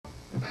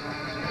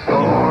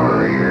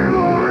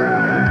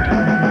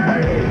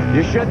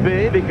You should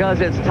be, because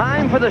it's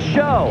time for the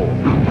show.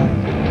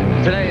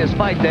 Today is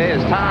fight day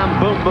as Tom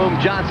Boom Boom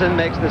Johnson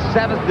makes the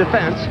 7th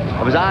defense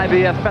of his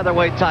IBF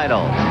featherweight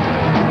title.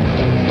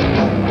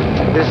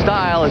 His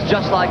style is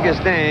just like his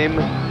name.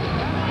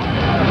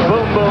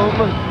 Boom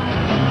Boom.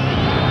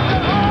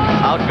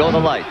 Out go the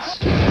lights.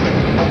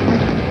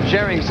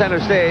 Sharing center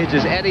stage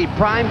is Eddie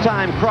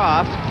Primetime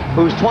Croft,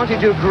 whose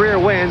 22 career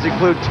wins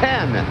include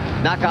 10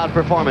 knockout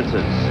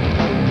performances.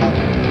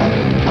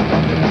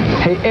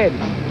 Hey, Eddie.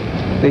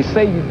 They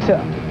say you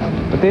tough,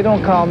 but they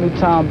don't call me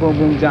Tom Boom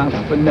Boom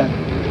Johnson for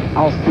nothing.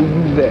 I'll see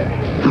you there.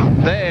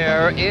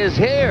 There is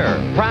here.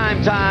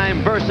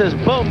 Primetime versus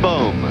Boom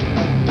Boom.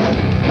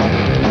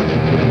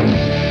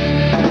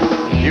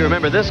 You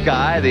remember this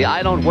guy, the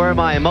I don't wear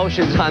my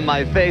emotions on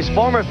my face,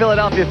 former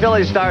Philadelphia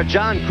Phillies star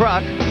John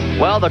Kruk.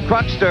 Well, the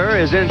Krukster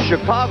is in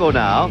Chicago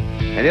now,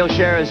 and he'll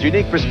share his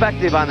unique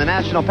perspective on the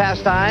national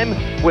pastime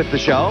with the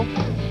show.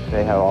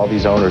 They have all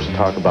these owners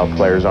talk about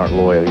players aren't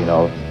loyal, you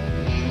know.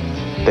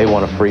 They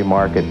want a free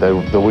market.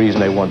 The reason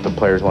they want the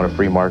players want a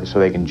free market so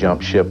they can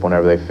jump ship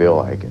whenever they feel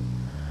like it.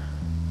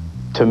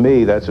 To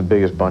me, that's the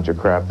biggest bunch of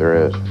crap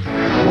there is.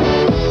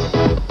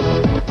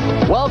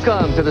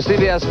 Welcome to the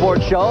CBS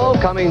Sports Show,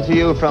 coming to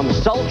you from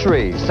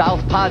sultry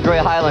South Padre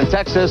Island,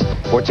 Texas,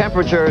 where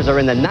temperatures are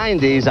in the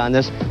 90s on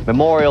this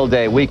Memorial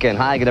Day weekend.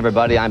 Hi again,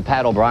 everybody. I'm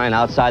Pat O'Brien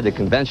outside the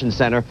Convention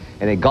Center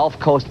in a Gulf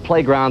Coast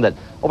playground that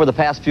over the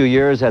past few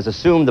years has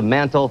assumed the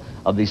mantle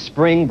of the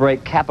spring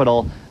break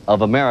capital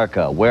of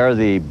America. Where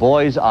the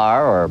boys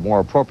are, or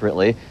more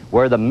appropriately,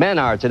 where the men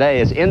are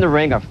today, is in the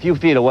ring a few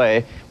feet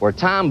away, where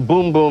Tom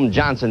Boom Boom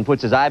Johnson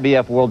puts his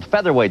IBF World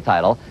Featherweight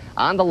title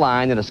on the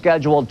line in a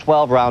scheduled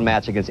 12-round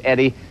match against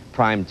Eddie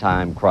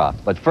Primetime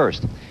Croft. But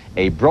first,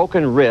 a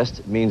broken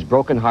wrist means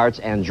broken hearts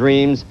and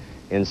dreams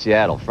in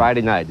Seattle.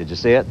 Friday night, did you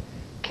see it?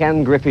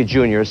 Ken Griffey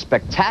Jr.'s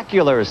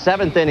spectacular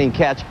 7th-inning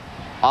catch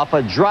off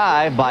a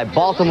drive by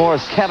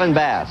Baltimore's Kevin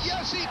Bass.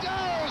 Yes, he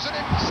does. An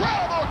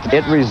incredible catch.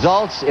 It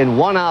results in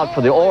 1 out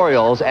for the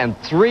Orioles and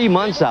 3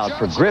 months out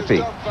for Griffey.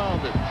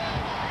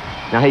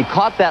 Now, he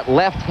caught that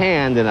left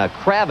hand in a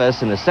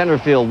crevice in the center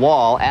field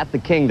wall at the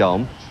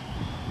Kingdome.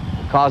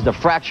 It caused a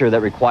fracture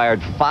that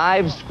required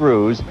 5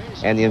 screws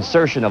and the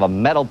insertion of a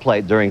metal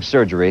plate during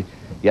surgery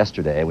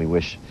yesterday. And we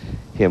wish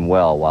him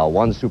well. While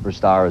one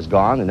superstar is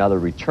gone, another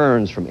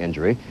returns from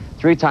injury.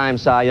 3-time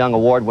Cy Young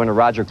Award winner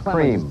Roger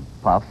Cream.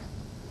 Puff.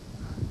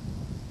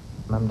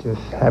 I'm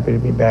just happy to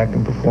be back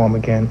and perform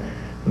again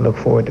and look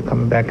forward to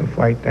coming back and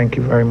fight. Thank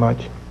you very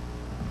much.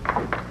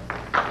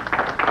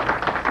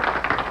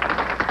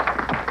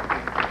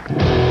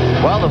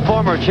 Well, the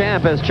former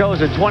champ has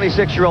chosen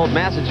 26-year-old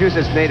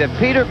Massachusetts native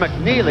Peter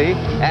McNeely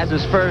as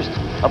his first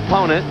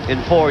opponent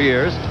in 4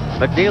 years.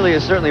 McNeely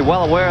is certainly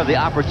well aware of the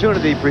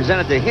opportunity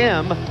presented to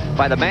him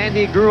by the man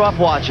he grew up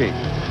watching.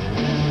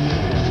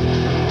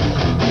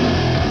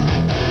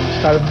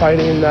 Started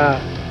fighting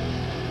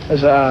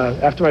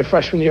after my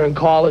freshman year in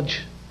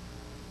college.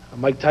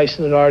 Mike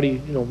Tyson had already,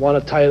 won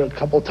a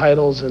couple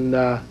titles, and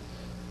I,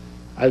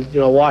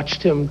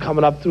 watched him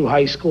coming up through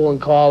high school and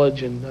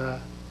college, and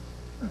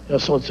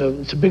so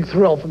it's a big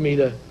thrill for me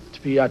to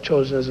be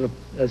chosen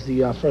as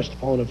the first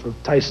opponent for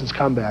Tyson's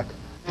comeback.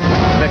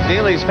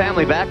 McNeely's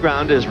family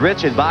background is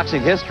rich in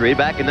boxing history.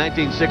 Back in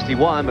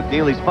 1961,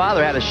 McNeely's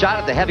father had a shot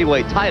at the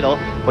heavyweight title,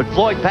 but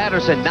Floyd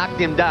Patterson knocked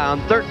him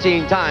down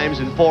 13 times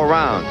in 4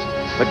 rounds.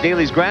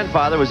 McNeely's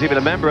grandfather was even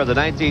a member of the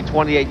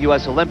 1928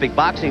 U.S. Olympic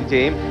boxing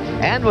team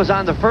and was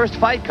on the first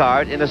fight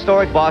card in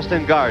historic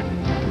Boston Garden.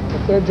 I'm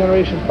a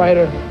third-generation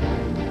fighter.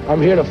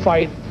 I'm here to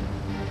fight.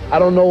 I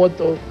don't know what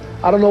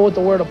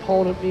the word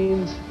opponent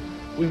means.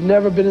 We've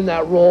never been in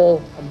that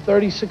role. I'm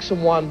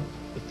 36-1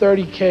 with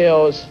 30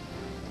 KOs.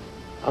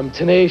 I'm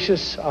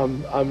tenacious.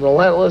 I'm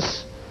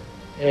relentless,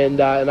 and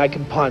I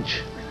can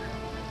punch.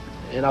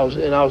 And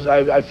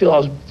I feel I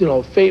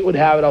was, fate would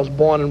have it. I was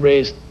born and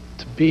raised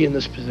to be in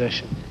this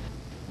position.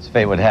 As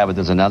fate would have it,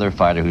 there's another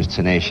fighter who's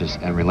tenacious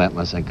and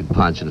relentless and can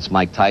punch, and it's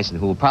Mike Tyson,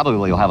 who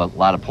will have a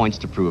lot of points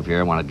to prove here.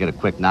 I want to get a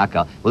quick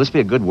knockout. Will this be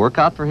a good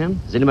workout for him?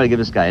 Does anybody give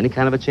this guy any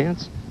kind of a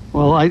chance?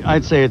 Well,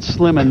 I'd say it's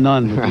slim and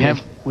none,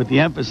 with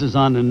the emphasis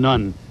on the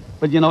none.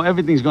 But,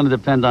 everything's going to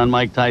depend on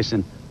Mike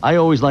Tyson. I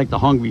always like the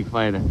hungry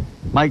fighter.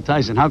 Mike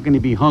Tyson, how can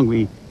he be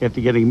hungry after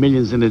getting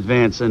millions in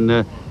advance?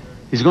 And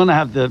he's going to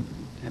have to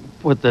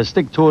put the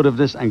stick to it of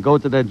this and go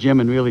to that gym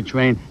and really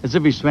train as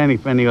if he's training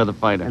for any other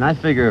fighter. And I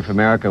figure if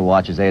America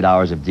watches 8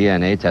 hours of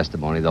DNA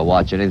testimony, they'll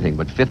watch anything.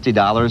 But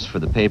 $50 for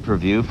the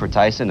pay-per-view for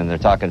Tyson, and they're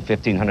talking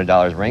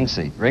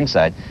 $1,500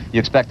 ringside, you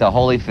expect a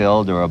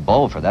Holyfield or a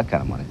Bo for that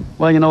kind of money.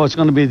 Well, it's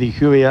going to be the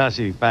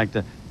curiosity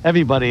factor.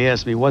 Everybody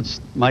asks me, what's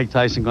Mike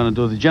Tyson going to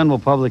do? The general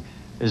public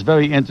is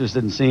very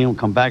interested in seeing him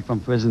come back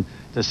from prison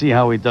to see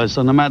how he does.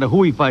 So no matter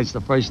who he fights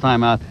the first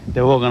time out,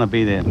 they're all going to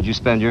be there. Would you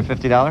spend your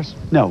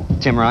 $50? No.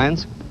 Tim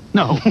Ryan's?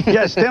 No.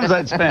 Yes, Tim's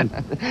I'd spend.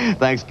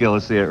 Thanks, Gil. We'll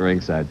see you at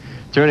ringside.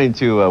 Turning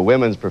to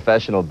women's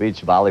professional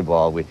beach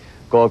volleyball, we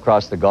go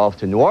across the Gulf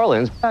to New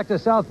Orleans. Back to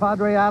South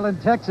Padre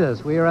Island,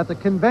 Texas. We are at the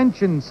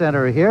Convention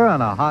Center here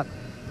on a hot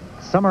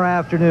summer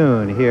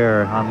afternoon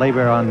here on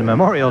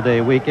Memorial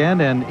Day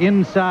weekend, and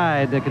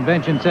inside the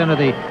convention center,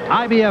 the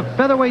IBF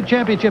Featherweight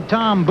Championship,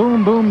 Tom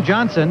Boom Boom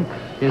Johnson,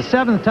 his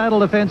 7th title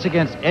defense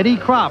against Eddie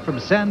Croft from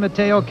San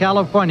Mateo,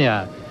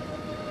 California.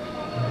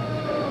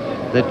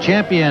 The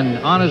champion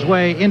on his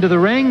way into the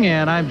ring,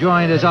 and I'm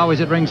joined as always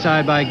at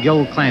ringside by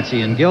Gil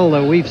Clancy. And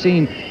Gil, we've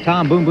seen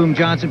Tom Boom Boom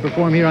Johnson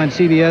perform here on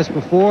CBS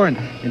before, and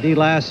indeed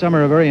last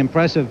summer a very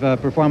impressive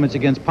performance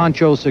against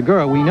Pancho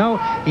Segura. We know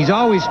he's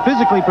always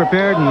physically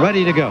prepared and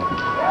ready to go.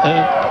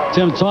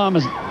 Tim,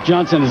 Thomas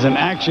Johnson is an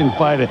action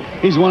fighter.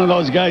 He's one of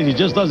those guys, he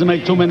just doesn't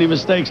make too many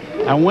mistakes.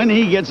 And when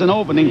he gets an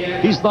opening,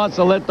 he starts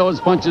to let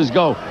those punches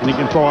go. And he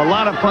can throw a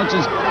lot of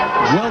punches,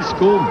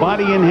 well-schooled,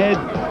 body and head,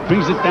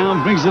 brings it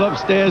down, brings it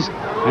upstairs,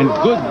 and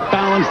good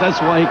balance.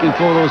 That's why he can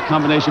throw those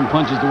combination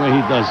punches the way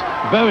he does.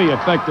 Very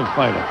effective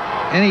fighter.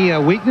 Any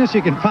weakness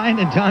you can find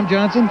in Tom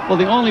Johnson? Well,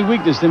 the only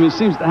weakness, Tim, he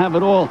seems to have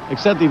it all,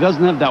 except he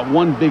doesn't have that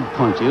one big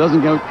punch. He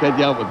doesn't get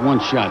you out with one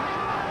shot.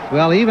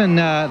 Well, even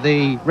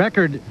the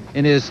record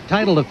in his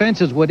title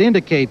defenses would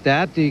indicate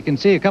that. You can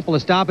see a couple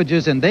of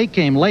stoppages, and they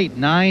came late,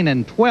 9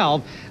 and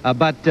 12.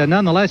 But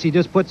nonetheless, he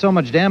just put so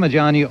much damage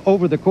on you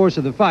over the course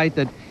of the fight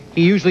that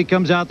he usually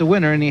comes out the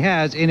winner, and he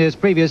has in his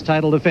previous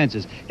title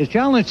defenses. His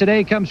challenge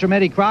today comes from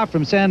Eddie Croft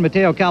from San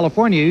Mateo,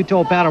 California. You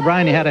told Pat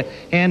O'Brien he had a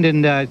hand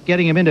in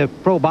getting him into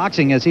pro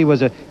boxing, as he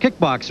was a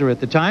kickboxer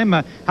at the time.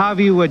 How have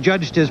you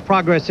judged his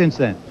progress since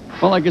then?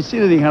 Well, I can see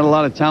that he had a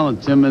lot of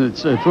talent, Tim, and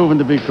it's proven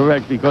to be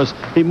correct because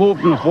he moved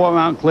from the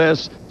 4-round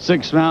class,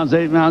 6 rounds,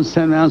 8 rounds,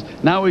 10 rounds.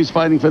 Now he's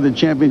fighting for the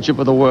championship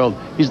of the world.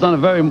 He's done a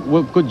very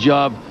good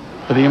job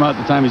for the amount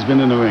of time he's been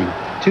in the ring.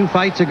 2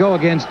 fights ago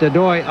against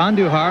Doy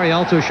Andujar, he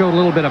also showed a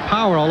little bit of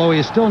power, although he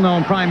is still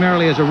known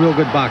primarily as a real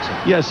good boxer.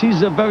 Yes,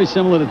 he's very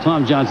similar to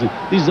Tom Johnson.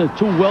 These are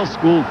 2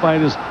 well-schooled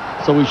fighters,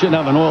 so we should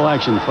have an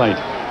all-action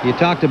fight. You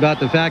talked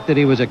about the fact that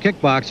he was a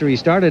kickboxer. He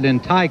started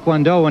in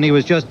Taekwondo when he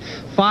was just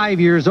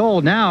 5 years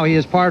old. Now he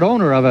is part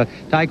owner of a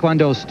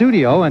Taekwondo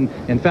studio, and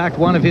in fact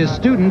one of his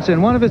students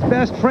and one of his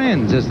best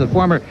friends is the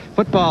former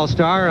football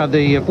star of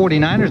the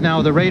 49ers,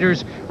 now the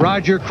Raiders,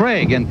 Roger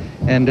Craig.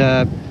 And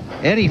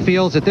Eddie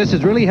feels that this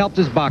has really helped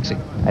his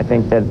boxing. I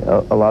think that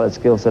a lot of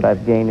skills that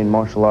I've gained in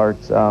martial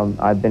arts,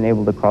 I've been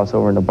able to cross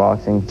over into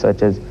boxing,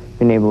 such as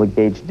being able to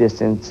gauge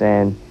distance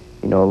and,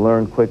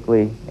 learn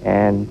quickly.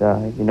 And,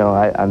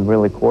 I'm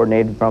really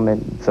coordinated from it.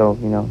 So,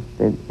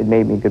 it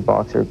made me a good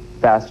boxer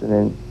faster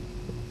than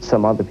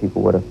some other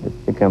people would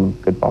have become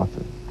good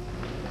boxers.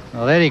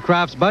 Well, Eddie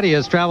Croft's buddy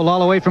has traveled all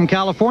the way from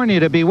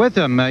California to be with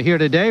him here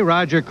today.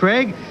 Roger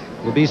Craig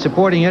will be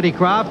supporting Eddie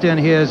Croft in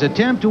his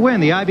attempt to win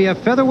the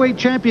IBF Featherweight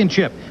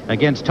Championship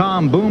against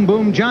Tom Boom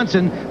Boom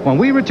Johnson when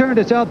we return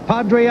to South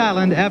Padre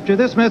Island after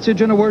this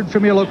message and a word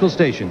from your local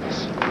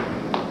stations.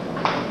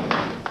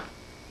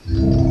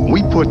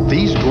 We put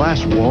these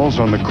glass walls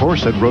on the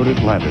course at Road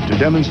Atlanta to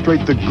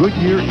demonstrate the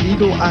Goodyear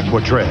Eagle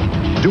Aqua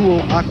Tread.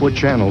 Dual aqua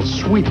channels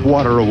sweep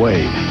water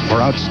away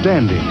for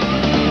outstanding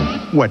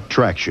wet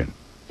traction.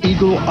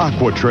 Eagle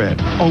Aqua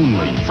Tread,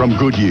 only from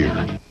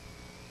Goodyear.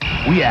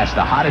 We asked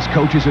the hottest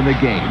coaches in the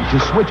game to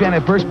switch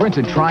antiperspirants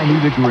and try new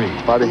Degree.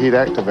 Body heat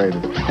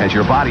activated. As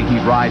your body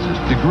heat rises,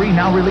 Degree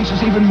now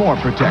releases even more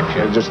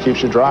protection. It just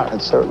keeps you dry.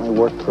 It certainly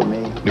worked for me.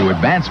 New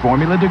advanced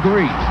formula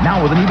Degree,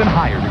 now with an even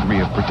higher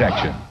degree of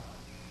protection.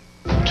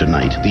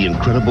 Tonight, the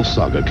incredible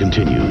saga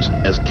continues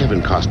as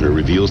Kevin Costner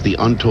reveals the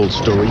untold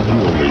story you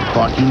only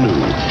thought you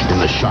knew in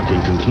the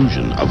shocking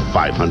conclusion of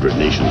 500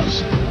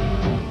 Nations.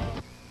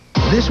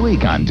 This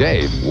week on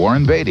Dave,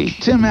 Warren Beatty,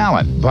 Tim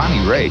Allen,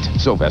 Bonnie Raitt,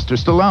 Sylvester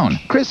Stallone,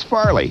 Chris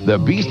Farley, the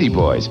Beastie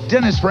Boys,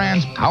 Dennis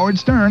Franz, Howard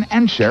Stern,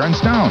 and Sharon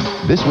Stone.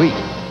 This week.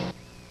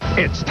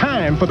 It's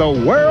time for the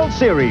World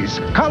Series.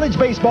 College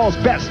baseball's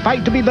best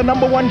fight to be the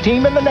 #1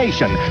 team in the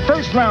nation.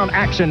 First round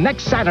action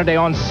next Saturday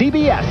on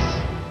CBS.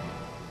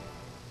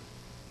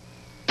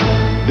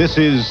 This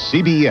is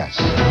CBS.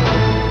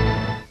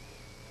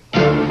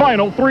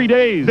 Final 3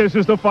 days. This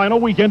is the final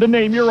weekend to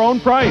name your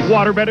own price.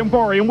 Waterbed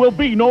Emporium will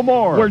be no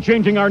more. We're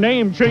changing our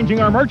name, changing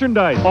our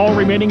merchandise. All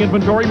remaining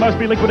inventory must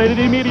be liquidated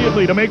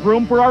immediately to make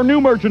room for our new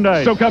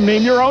merchandise. So come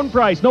name your own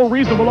price. No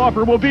reasonable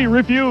offer will be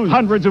refused.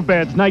 Hundreds of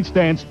beds,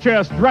 nightstands,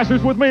 chests,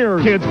 dressers with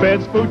mirrors, kids'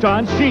 beds,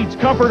 futons, sheets,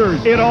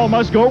 comforters. It all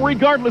must go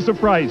regardless of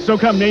price. So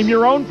come name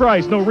your own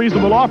price. No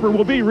reasonable offer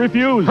will be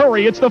refused.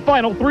 Hurry, it's the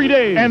final 3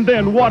 days. And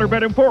then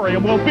Waterbed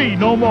Emporium will be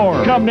no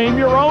more. Come name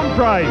your own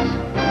price.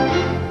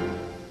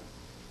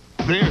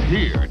 They're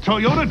here.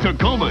 Toyota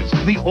Tacomas,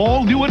 the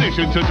all-new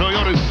addition to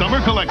Toyota's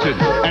summer collection.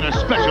 And a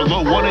special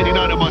low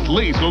 $189 a month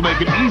lease will make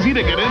it easy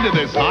to get into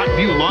this hot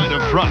new line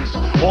of trucks.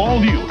 All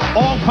new,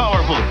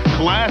 all-powerful,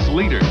 class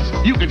leaders.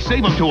 You can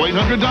save up to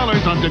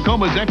 $800 on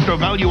Tacoma's extra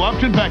value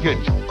option package.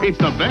 It's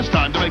the best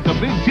time to make the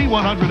big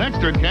T100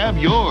 Extra cab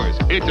yours.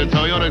 It's a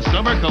Toyota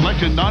Summer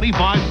Collection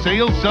 95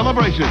 sales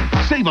celebration.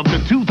 Save up to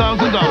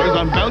 $2,000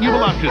 on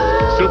valuable options.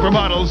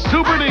 Supermodels,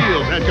 super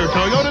deals at your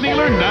Toyota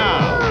dealer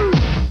now.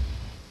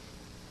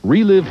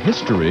 Relive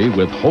history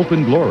with Hope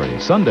and Glory,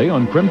 Sunday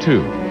on Crim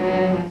 2.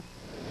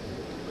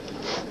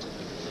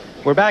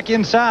 We're back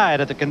inside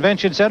at the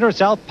Convention Center,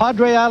 South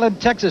Padre Island,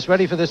 Texas,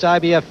 ready for this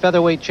IBF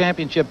Featherweight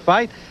Championship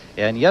fight.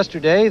 And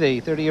yesterday,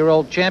 the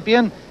 30-year-old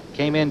champion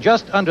came in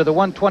just under the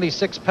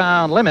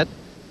 126-pound limit.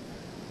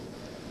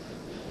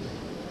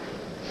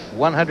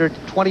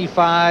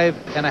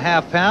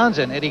 125.5 pounds,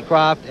 and Eddie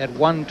Croft at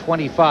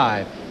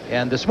 125.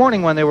 And this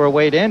morning when they were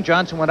weighed in,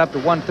 Johnson went up to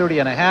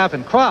 130.5,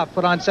 and Croft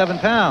put on 7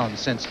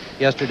 pounds since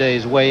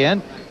yesterday's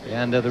weigh-in.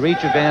 And the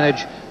reach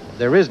advantage,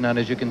 there is none,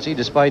 as you can see,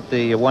 despite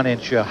the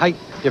 1-inch height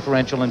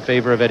differential in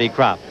favor of Eddie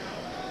Croft.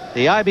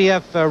 The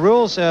IBF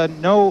rules,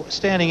 no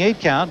standing 8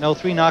 count, no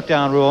 3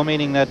 knockdown rule,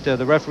 meaning that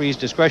the referee's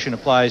discretion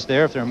applies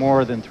there if there are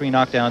more than 3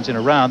 knockdowns in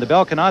a round. The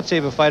bell cannot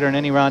save a fighter in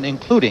any round,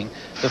 including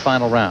the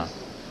final round.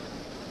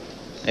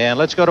 And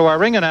let's go to our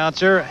ring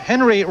announcer,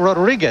 Henry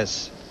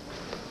Rodriguez.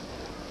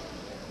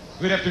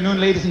 Good afternoon,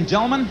 ladies and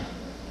gentlemen,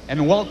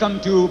 and welcome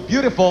to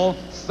beautiful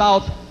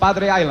South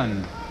Padre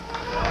Island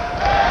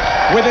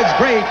with its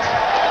great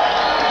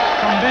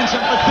convention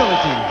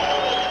facility.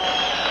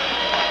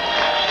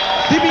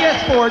 CBS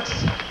Sports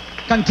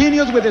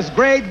continues with its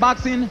great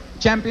boxing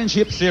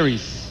championship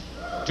series.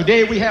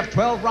 Today we have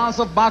 12 rounds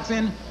of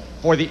boxing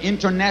for the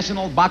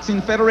International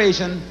Boxing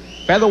Federation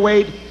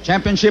Featherweight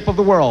Championship of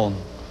the World.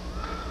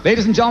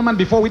 Ladies and gentlemen,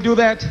 before we do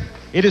that,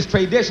 it is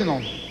traditional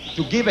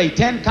to give a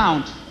 10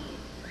 count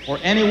for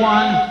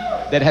anyone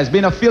that has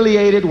been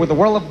affiliated with the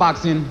world of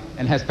boxing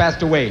and has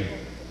passed away.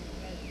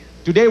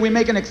 Today we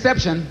make an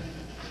exception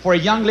for a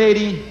young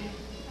lady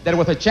that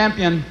was a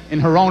champion in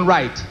her own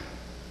right.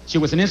 She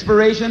was an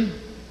inspiration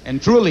and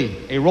truly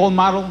a role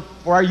model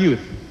for our youth.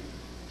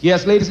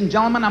 Yes, ladies and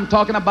gentlemen, I'm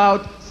talking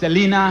about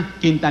Selena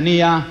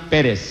Quintanilla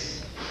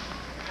Perez.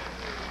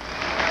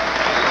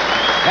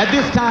 At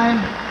this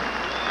time,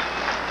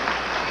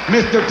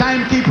 Mr.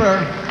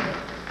 Timekeeper,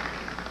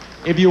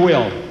 if you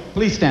will,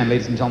 please stand,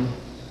 ladies and gentlemen.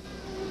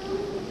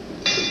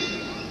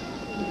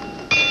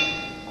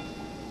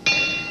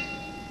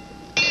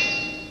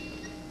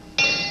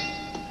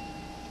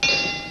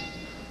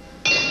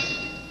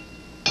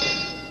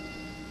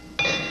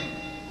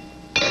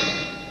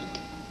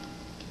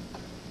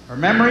 Her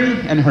memory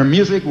and her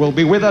music will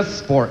be with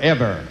us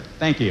forever.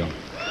 Thank you.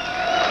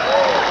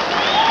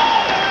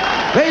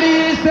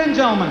 Ladies and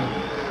gentlemen,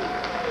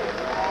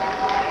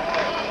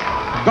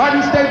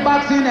 Garden State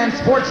Boxing and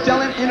Sports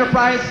Talent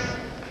Enterprise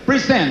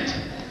present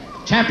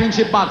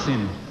Championship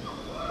Boxing.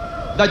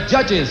 The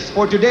judges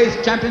for today's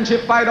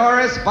championship fight are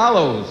as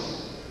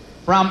follows.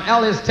 From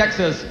Ellis,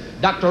 Texas,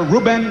 Dr.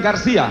 Ruben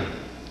Garcia.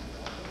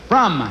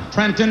 From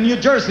Trenton, New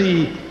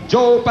Jersey,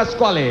 Joe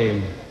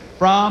Pasquale.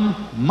 From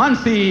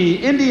Muncie,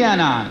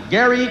 Indiana,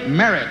 Gary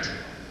Merritt.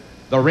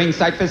 The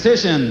ringside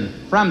physician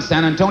from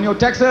San Antonio,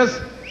 Texas,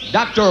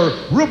 Dr.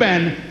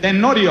 Ruben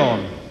Tenorio.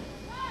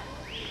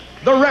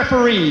 The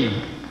referee,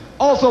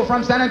 also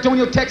from San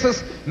Antonio,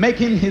 Texas,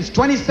 making his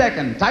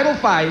 22nd title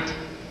fight,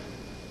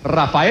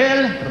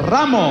 Rafael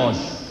Ramos.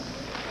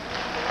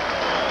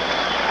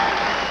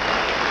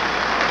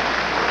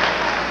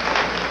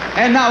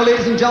 And now,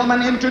 ladies and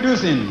gentlemen,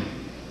 introducing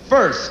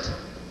first,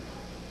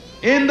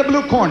 in the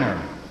blue corner,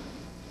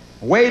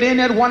 weighed in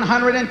at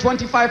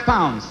 125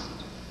 pounds,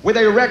 with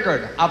a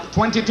record of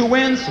 22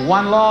 wins,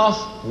 1 loss,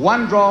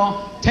 1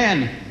 draw,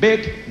 10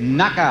 big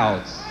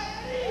knockouts.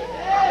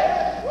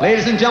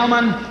 Ladies and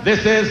gentlemen,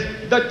 this is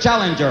the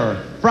challenger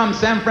from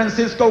San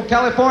Francisco,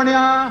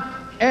 California,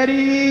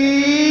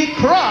 Eddie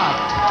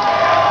Croft.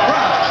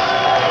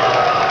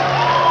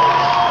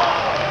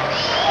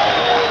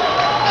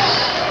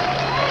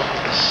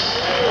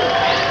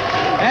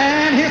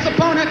 And his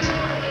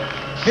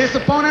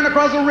opponent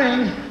across the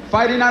ring,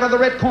 fighting out of the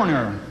red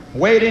corner,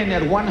 weighed in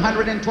at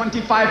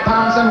 125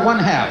 pounds and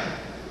 1/2,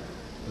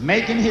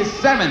 making his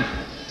 7th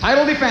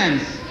title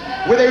defense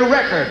with a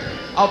record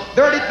of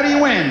 33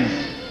 wins,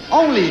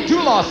 only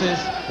 2 losses,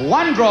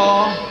 1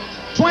 draw,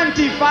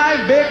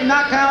 25 big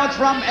knockouts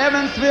from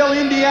Evansville,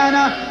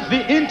 Indiana,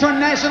 the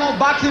International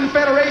Boxing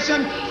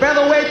Federation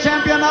Featherweight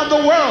Champion of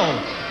the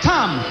World,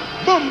 Tom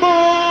Boom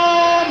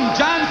Boom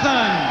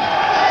Johnson.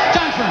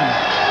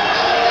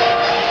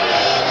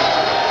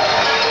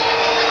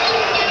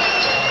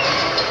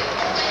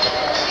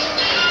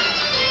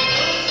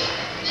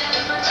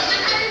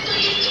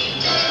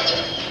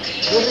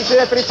 You receive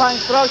a pre-fight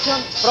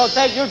instruction.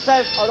 Protect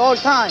yourself at all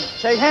times.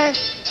 Shake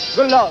hands.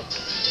 Good luck.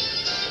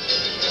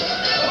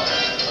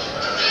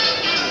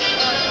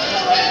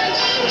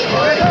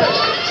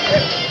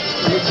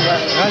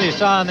 Well, you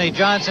saw in the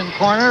Johnson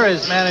corner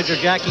is manager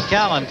Jackie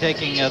Callan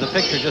taking the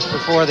picture just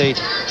before the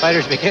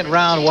fighters begin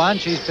round 1.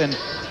 She's been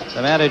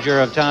the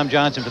manager of Tom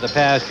Johnson for the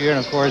past year, and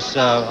of course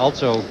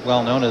also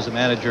well known as the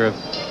manager of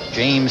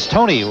James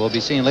Toney, we'll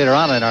be seeing later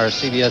on in our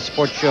CBS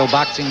Sports Show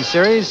boxing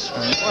series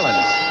from New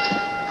Orleans.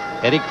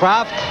 Eddie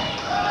Croft,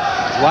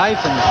 his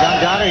wife and his young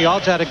daughter, you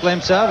also had a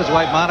glimpse of. His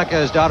wife Monica,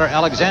 his daughter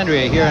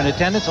Alexandria here in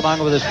attendance, along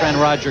with his friend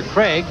Roger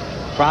Craig.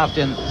 Croft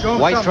in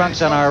white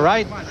trunks on our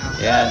right,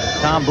 and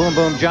Tom Boom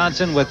Boom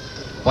Johnson with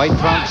white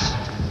trunks,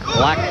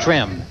 black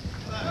trim.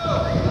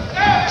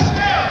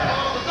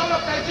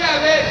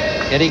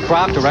 Eddie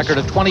Croft, a record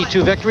of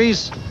 22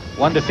 victories,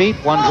 1 defeat,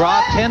 1 draw,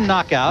 10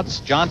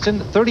 knockouts. Johnson,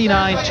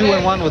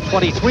 39-2-1 with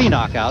 23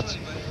 knockouts.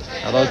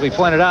 Although, as we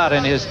pointed out,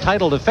 in his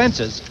title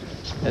defenses,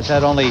 has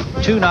had only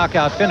 2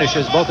 knockout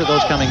finishes, both of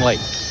those coming late.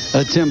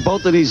 Tim,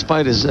 both of these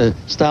fighters'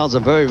 styles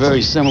are very,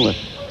 very similar.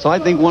 So I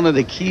think one of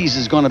the keys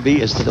is going to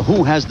be as to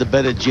who has the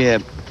better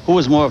jab, who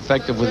is more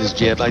effective with his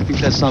jab. I think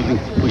that's something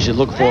we should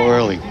look for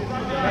early.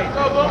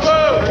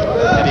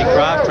 Eddie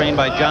Croft, trained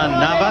by John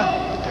Nava.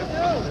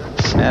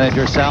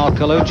 Manager Sal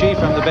Colucci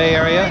from the Bay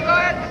Area.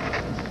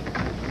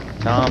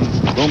 Tom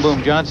Boom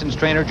Boom Johnson's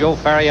trainer, Joe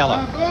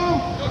Fariello.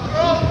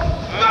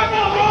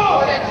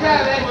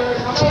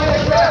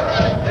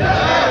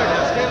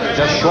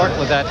 Just short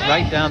with that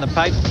right down the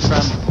pipe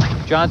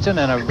from Johnson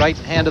and a right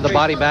hand to the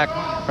body back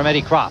from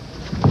Eddie Croft.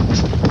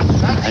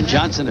 And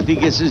Johnson, if he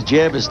gets his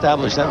jab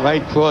established, that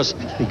right cross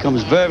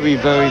becomes very,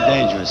 very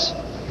dangerous.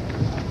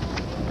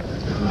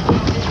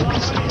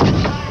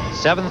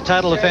 7th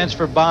title defense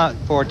for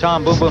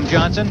Tom Boom Boom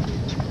Johnson.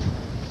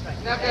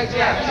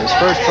 His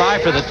first try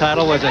for the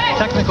title was a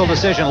technical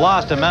decision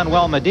loss to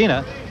Manuel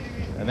Medina,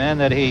 a man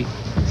that he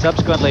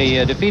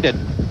subsequently defeated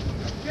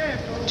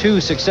 2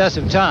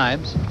 successive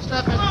times.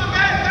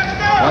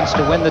 Once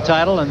to win the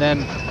title and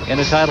then in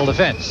a title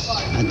defense.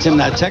 And Tim,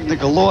 that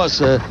technical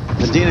loss,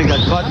 Medina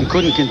got caught and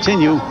couldn't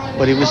continue,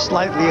 but he was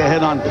slightly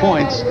ahead on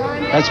points.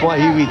 That's why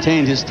he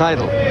retained his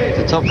title. It's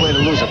a tough way to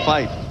lose a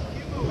fight.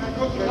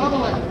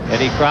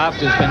 Eddie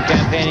Croft has been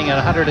campaigning at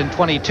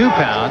 122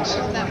 pounds.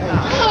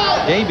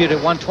 Debuted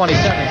at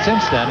 127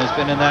 since then. Has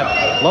been in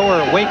that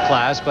lower weight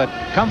class, but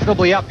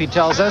comfortably up, he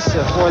tells us,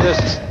 for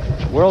this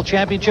World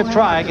Championship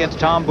try against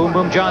Tom Boom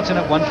Boom Johnson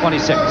at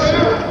 126.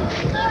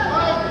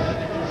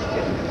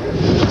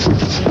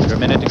 Under a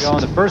minute to go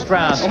in the first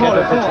round,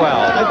 scheduled for 12.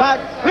 Back,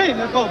 clean,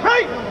 let's go,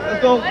 right,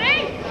 let's go.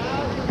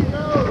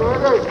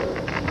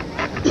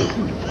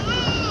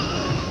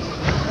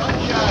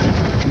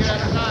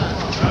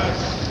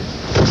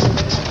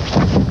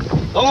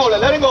 Come on,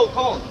 let him go,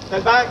 come on,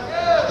 stand back,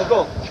 let's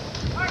go.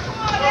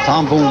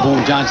 Tom Boom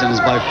Boom Johnson is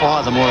by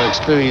far the more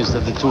experienced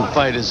of the 2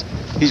 fighters.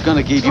 He's going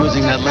to keep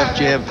using that left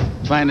jab,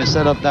 trying to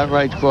set up that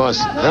right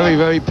cross. Very,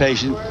 very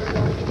patient,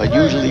 but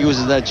usually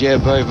uses that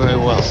jab very, very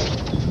well.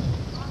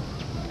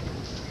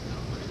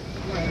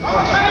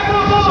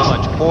 So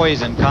much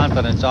poise and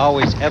confidence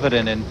always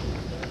evident in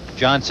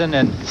Johnson,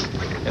 and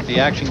if the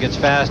action gets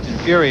fast and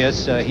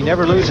furious, he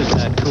never loses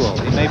that cool.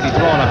 He may be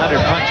throwing 100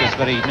 punches,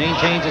 but he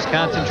maintains his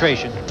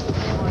concentration.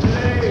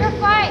 Your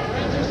fight.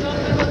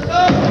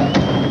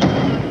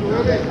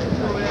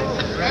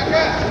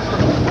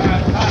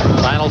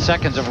 Final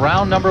seconds of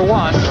round number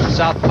 1 from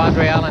South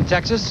Padre Island,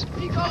 Texas.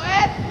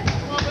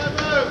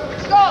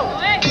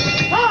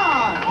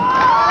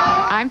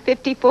 I'm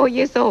 54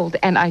 years old,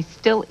 and I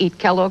still eat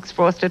Kellogg's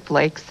Frosted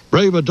Flakes.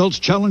 Brave adults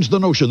challenge the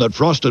notion that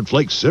Frosted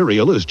Flakes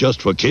cereal is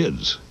just for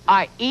kids.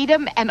 I eat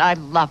them, and I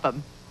love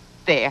them.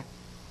 There.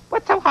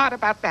 What's so hard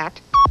about that?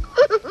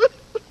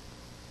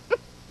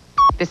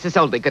 This is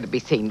only going to be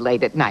seen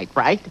late at night,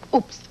 right?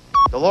 Oops.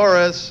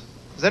 Dolores.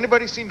 Has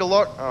anybody seen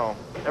Dolores? Oh,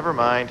 never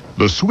mind.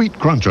 The sweet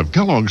crunch of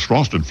Kellogg's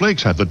Frosted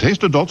Flakes have the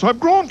taste adults have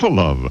grown to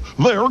love.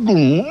 They're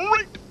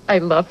great. I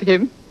love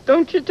him.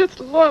 Don't you just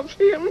love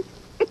him?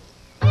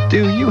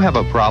 Do you have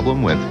a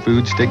problem with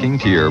food sticking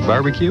to your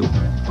barbecue?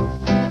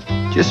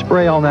 Just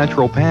spray All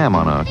Natural Pam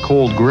on a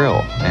cold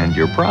grill, and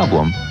your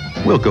problem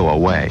will go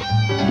away.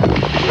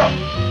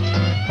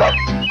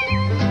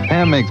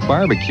 Pam makes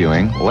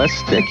barbecuing less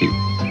sticky.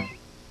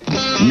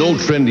 No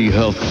trendy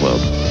health club.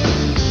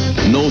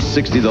 No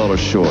 $60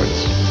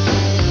 shorts.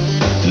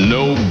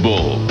 No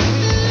bull.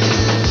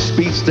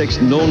 Speed Stick's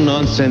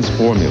no-nonsense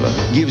formula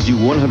gives you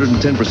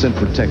 110%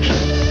 protection.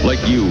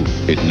 Like you,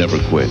 it never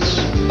quits.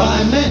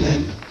 By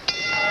minute.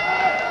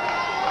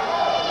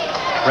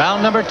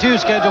 Round number 2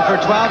 scheduled for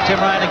 12. Tim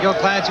Ryan and Gil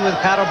Clancy with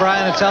Pat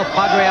O'Brien at South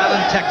Padre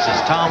Island,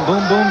 Texas. Tom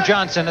Boom Boom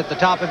Johnson at the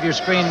top of your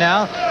screen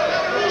now.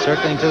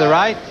 Circling to the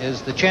right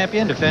is the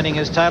champion, defending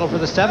his title for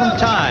the 7th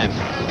time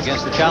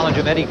against the challenge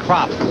of Eddie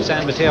Croft from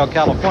San Mateo,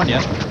 California.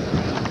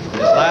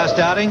 In his last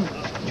outing,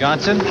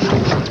 Johnson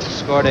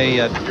scored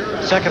a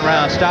second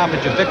round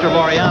stoppage of Victor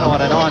Laureano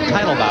on an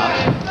on-title bout.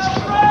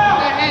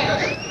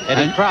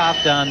 Eddie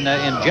Croft in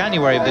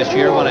January of this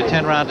year won a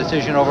 10-round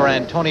decision over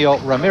Antonio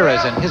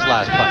Ramirez in his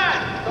last fight.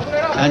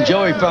 And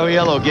Joey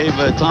Fariello gave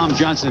Tom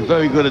Johnson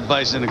very good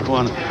advice in the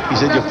corner. He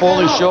said, you're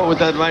falling short with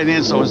that right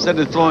hand, so instead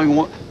of throwing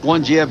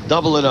one jab,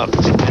 double it up,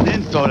 and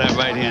then throw that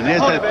right hand.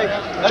 There's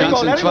that.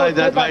 Johnson tried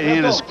that right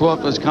hand as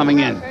Croft was coming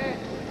in.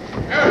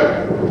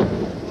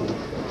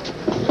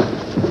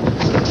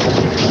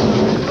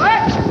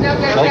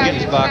 Both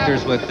these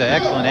boxers with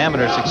excellent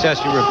amateur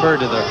success. You referred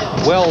to the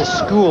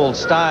well-schooled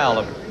style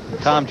of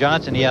Tom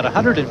Johnson. He had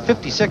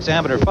 156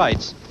 amateur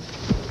fights.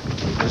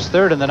 He was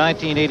 3rd in the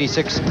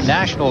 1986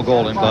 National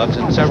Golden Gloves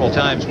and several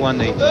times won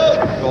the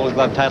Golden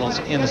Glove titles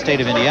in the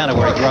state of Indiana,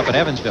 where he grew up in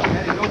Evansville.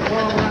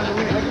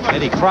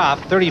 Eddie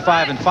Croft,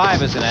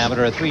 35-5 as an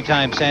amateur, a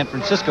 3-time San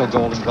Francisco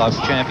Golden Glove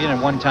champion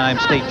and 1-time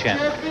state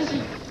champion.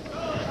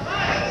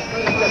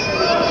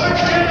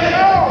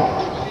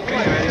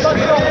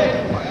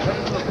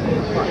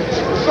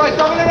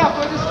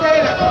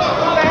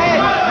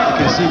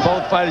 see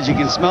both fighters. You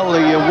can smell the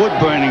wood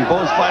burning.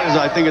 Both fighters,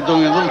 I think, are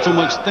doing a little too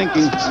much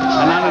thinking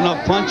and not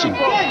enough punching,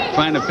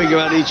 trying to figure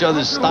out each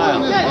other's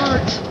style.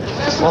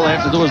 All they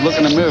have to do is look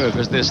in the mirror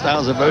because their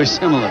styles are very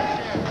similar.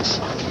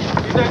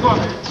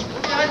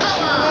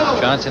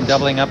 Johnson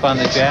doubling up on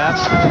the jab.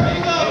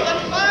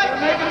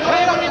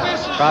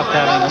 Croft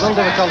having a little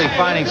difficulty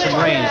finding some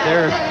range.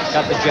 There,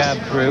 got the jab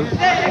through.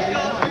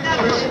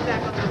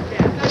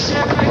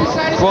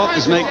 Croft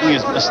is making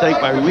his mistake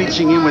by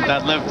reaching in with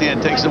that left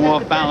hand, takes him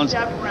off balance,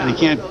 and he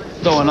can't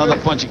throw another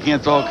punch. He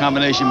can't throw a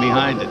combination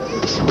behind it.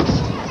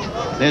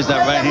 There's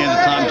that right hand of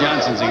Tom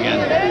Johnson's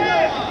again.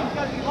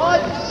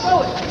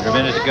 Under a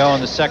minute to go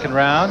in the second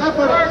round.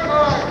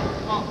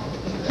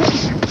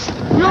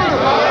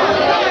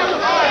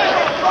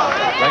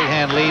 Right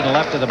hand lead and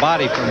left of the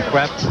body from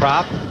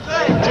Croft.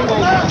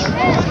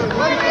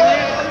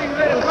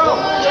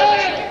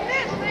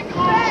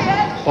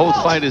 Both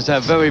fighters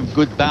have very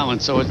good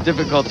balance, so it's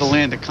difficult to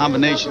land a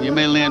combination. You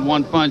may land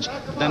one punch,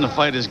 then the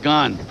fight is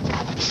gone.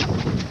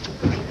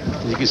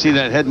 You can see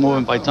that head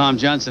movement by Tom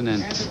Johnson.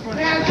 And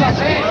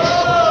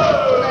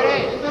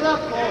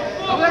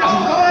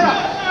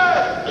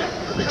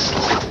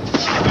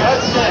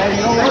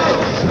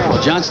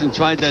well, Johnson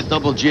tried that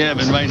double jab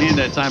and right hand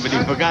that time, but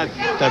he forgot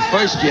that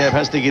first jab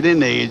has to get in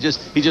there. He just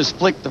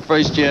flicked the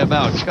first jab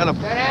out. He's got to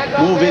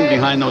move in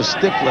behind those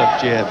stiff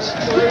left jabs.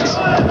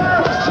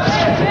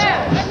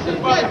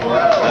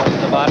 Left to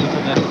the body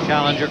from the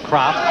challenger,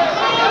 Croft.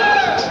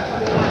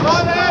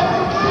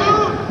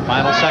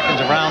 Final seconds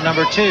of round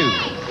number 2.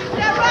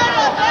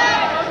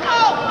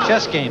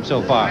 Chess game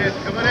so far.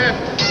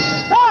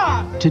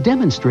 To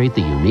demonstrate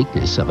the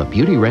uniqueness of a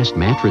Beauty Rest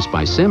mattress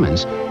by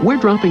Simmons, we're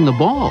dropping the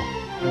ball.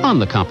 On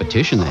the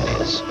competition,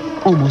 that is.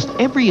 Almost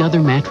every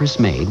other mattress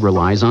made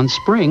relies on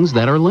springs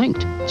that are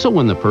linked, so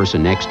when the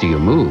person next to you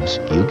moves,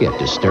 you get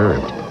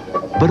disturbed.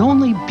 But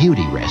only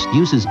Beauty Rest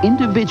uses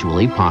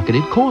individually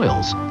pocketed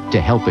coils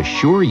to help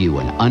assure you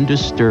an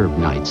undisturbed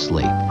night's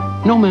sleep,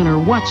 no matter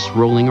what's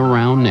rolling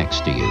around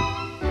next to you.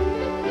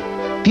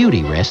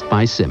 Beauty Rest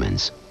by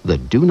Simmons, the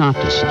do not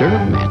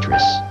disturb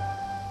mattress.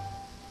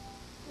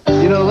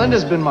 You know,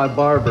 Linda's been my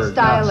barber,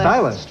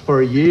 stylist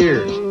for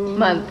years.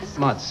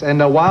 Months.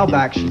 And a while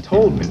back, she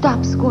told me.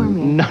 Stop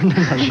squirming. No.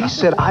 She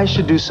said I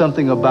should do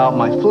something about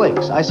my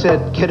flakes. I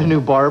said, get a new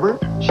barber?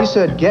 She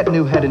said, get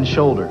new Head and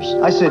Shoulders.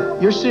 I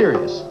said, you're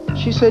serious?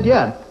 She said,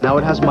 yeah. Now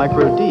it has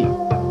Micro D,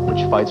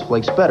 which fights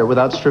flakes better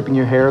without stripping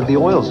your hair of the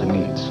oils it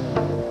needs.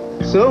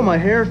 So my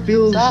hair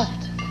feels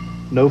soft.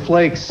 No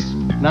flakes.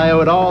 And I owe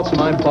it all to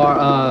my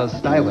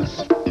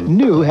stylist.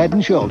 New Head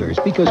and Shoulders,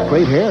 because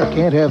great hair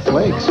can't have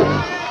flakes.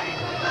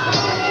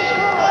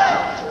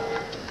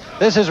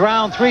 This is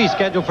round 3,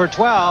 scheduled for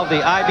 12, the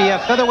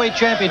IBF Featherweight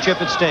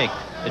Championship at stake.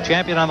 The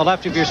champion on the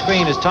left of your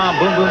screen is Tom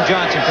Boom Boom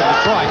Johnson from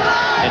Detroit.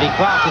 Eddie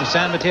Croft from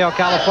San Mateo,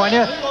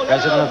 California,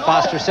 resident of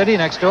Foster City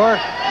next door,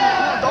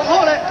 Don't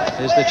hold it.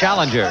 is the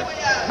challenger.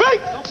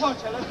 Break. Don't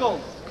punch it. Let's go.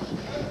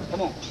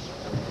 Come on.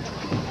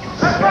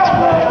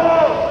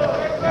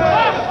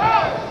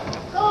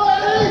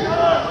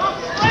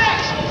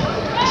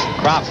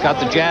 Croft's got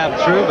the jab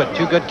through, but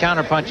 2 good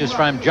counter punches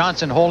from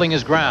Johnson holding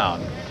his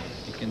ground.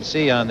 You can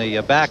see on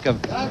the back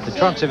of the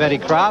trunks of Eddie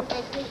Croft,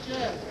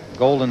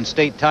 Golden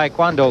State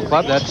Taekwondo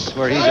Club. That's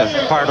where he's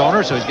a part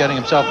owner, so he's getting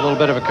himself a little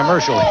bit of a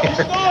commercial here.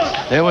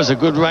 There was a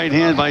good right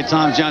hand by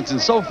Tom Johnson.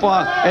 So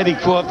far, Eddie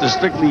Croft is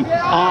strictly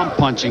arm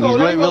punching. He's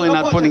really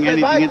not putting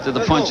anything into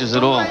the punches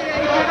at all.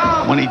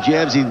 When he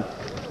jabs, he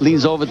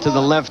leans over to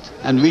the left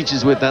and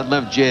reaches with that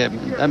left jab.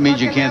 That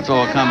means you can't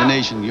throw a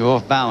combination. You're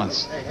off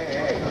balance.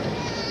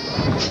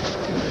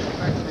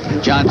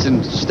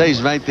 Johnson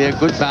stays right there.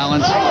 Good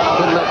balance.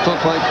 Good left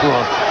hook by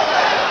Croft.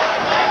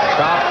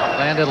 Croft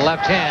landed a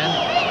left hand,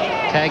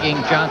 tagging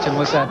Johnson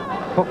with that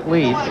hook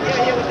lead.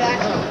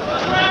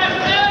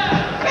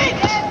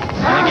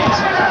 And again, a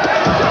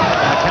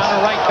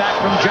counter right back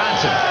from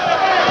Johnson.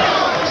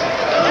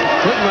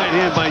 Good right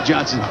hand by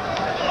Johnson.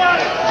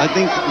 I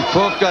think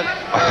Croft got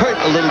hurt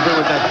a little bit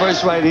with that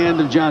first right hand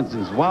of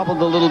Johnson's.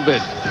 Wobbled a little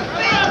bit.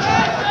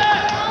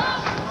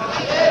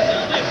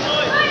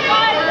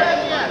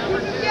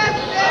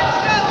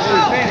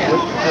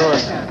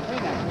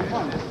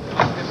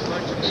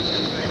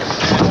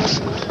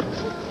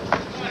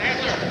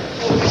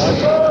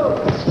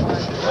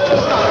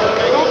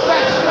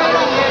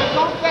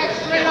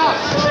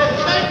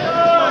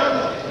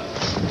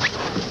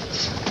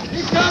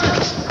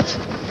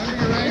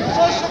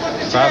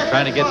 Croft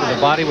trying to get to the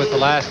body with the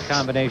last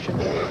combination.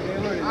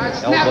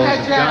 Elbows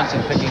of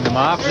Johnson picking them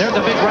off. There's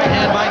a big right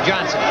hand by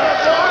Johnson.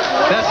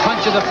 Best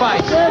punch of the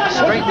fight.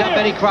 Straightened up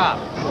Eddie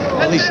Croft.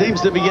 Well, he seems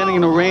to be getting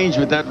in a range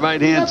with that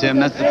right hand, Tim.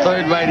 That's the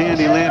 3rd right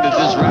hand he landed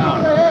this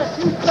round.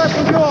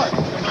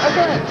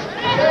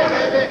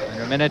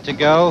 Under a minute to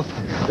go.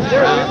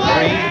 Round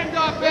 3.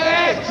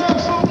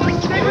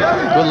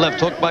 Good left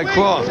hook by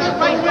Croft.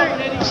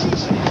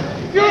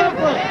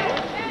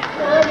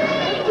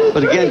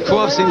 But again,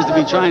 Croft seems to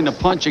be trying to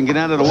punch and get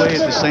out of the way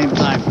at the same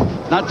time.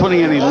 Not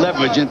putting any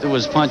leverage into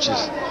his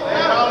punches.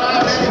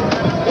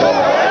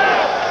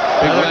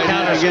 Another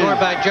counter scored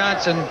by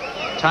Johnson,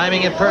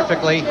 timing it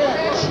perfectly.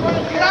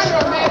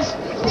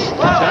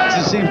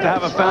 Johnson seems to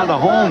have found a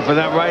home for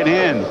that right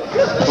hand.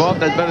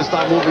 Croft had better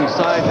start moving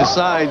side to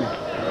side.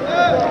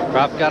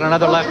 Croft got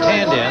another left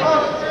hand in.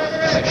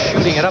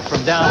 Shooting it up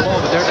from down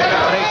low, but there's a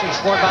combination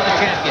scored by the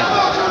champion.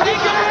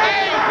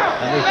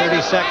 Under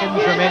 30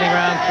 seconds remaining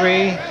round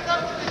 3.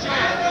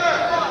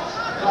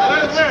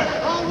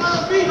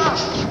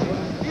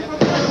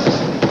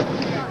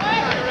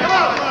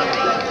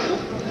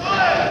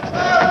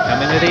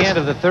 Coming to the end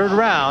of the 3rd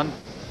round.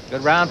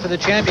 Good round for the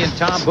champion,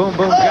 Tom Boom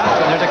Boom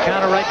Johnson. There's a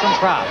counter right from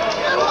Croft.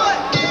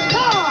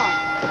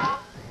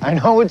 I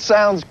know it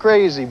sounds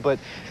crazy, but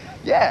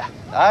yeah,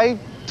 I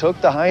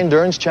took the high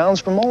endurance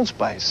challenge from Old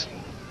Spice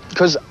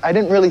because I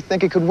didn't really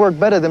think it could work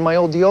better than my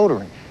old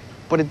deodorant,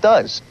 but it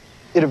does.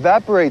 It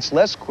evaporates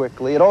less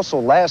quickly, it also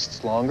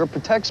lasts longer,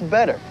 protects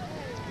better.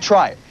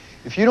 Try it.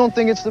 If you don't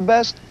think it's the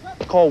best,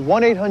 call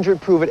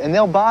 1-800-PROVE-IT and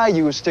they'll buy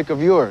you a stick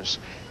of yours.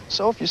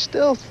 So if you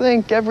still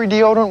think every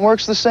deodorant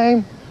works the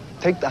same,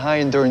 take the high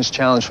endurance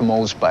challenge from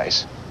Old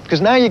Spice.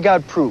 Because now you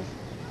got proof.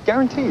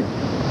 Guaranteed.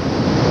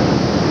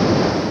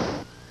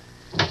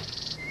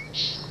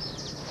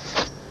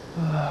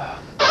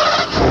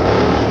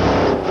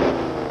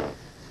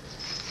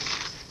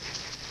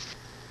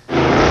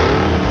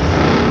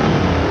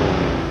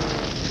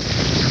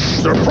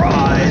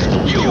 Surprise!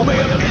 You may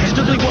have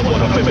instantly won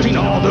one of 15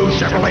 all-new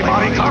Chevrolet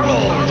Monte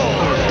Carlos.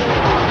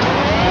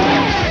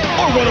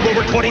 Or one of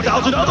over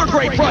 20,000 other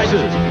great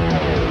prizes.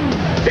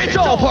 It's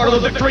all part of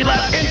the Victory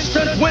Lap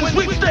Instant Win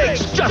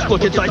Sweepstakes. Just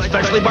look inside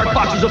specially marked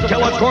boxes of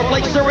Kellogg's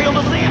Cornflakes cereal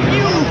to see if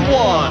you've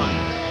won.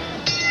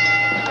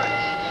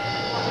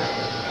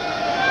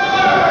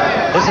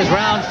 This is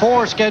round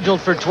 4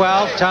 scheduled for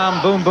 12. Tom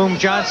Boom Boom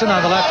Johnson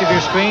on the left of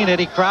your screen.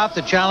 Eddie Croft,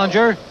 the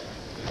challenger.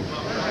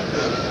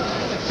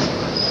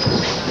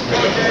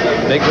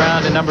 Big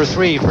round in number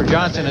 3 for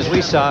Johnson, as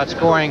we saw it,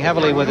 scoring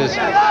heavily with his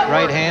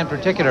right hand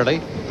particularly.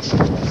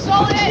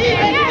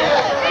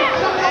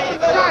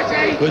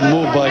 Good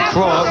move by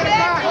Croft.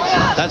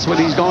 That's what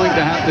he's going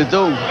to have to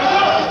do.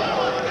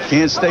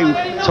 Can't stay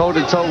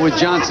toe-to-toe with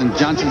Johnson.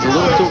 Johnson's a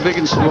little too big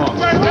and strong.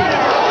 And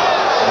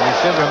we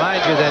should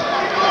remind you that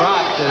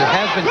Croft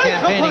has been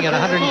campaigning at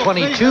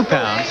 122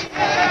 pounds.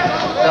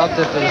 Felt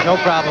that there was no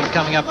problem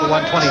coming up to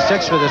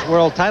 126 for this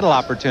world title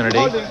opportunity.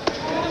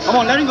 Come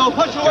on, let him go.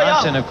 Punch your way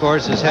out. Johnson, of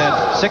course, has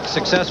had 6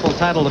 successful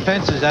title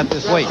defenses at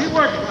this weight.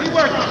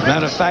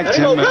 Matter of fact,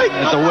 Tim,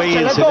 at the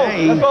weigh-in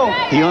today,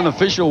 the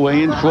unofficial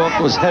weigh-in, Croft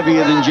was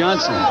heavier than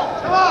Johnson.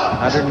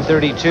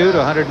 132 to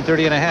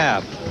 130 and a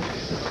half.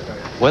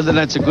 Whether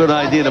that's a good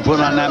idea to put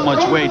on that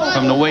much weight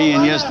from the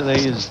weigh-in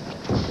yesterday is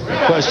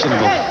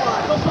questionable.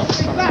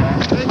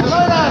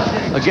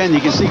 Again,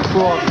 you can see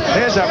Croft.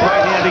 There's that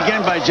right hand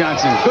again by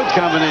Johnson. Good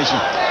combination.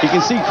 You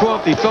can see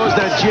Croft, he throws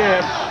that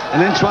jab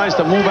and then tries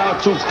to move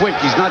out too quick.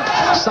 He's not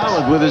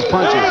solid with his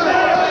punches.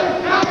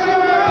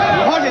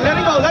 Let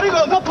him go, let him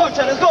go. No punch,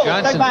 let's go.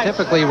 Johnson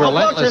typically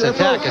relentless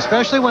attack,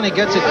 especially when he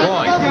gets it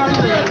going.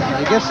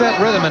 He gets that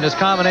rhythm and his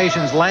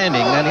combinations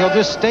landing, then he'll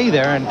just stay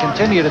there and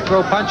continue to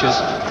throw punches.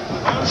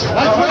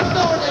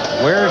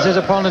 Wears his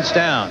opponents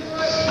down.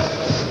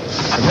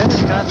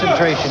 Tremendous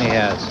concentration he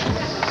has.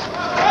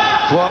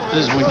 Croft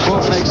is, when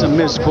Croft makes a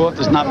miss, Croft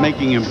is not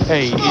making him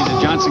pay. Either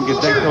Johnson can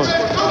take those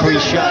 3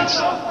 shots.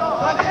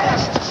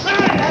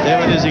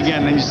 There it is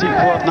again, and you see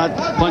Croft not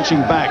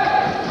punching back.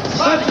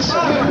 Don't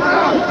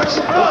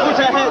push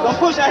that head, don't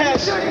push that head.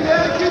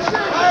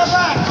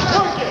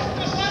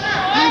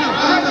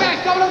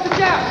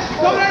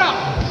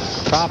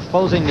 Croft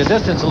closing the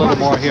distance a little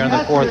more here in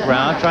the 4th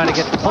round, trying to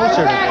get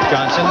closer to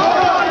Johnson.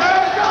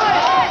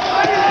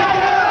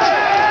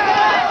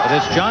 But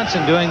it's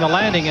Johnson doing the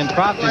landing, and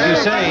Croft, as you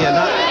say,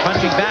 not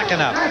punching back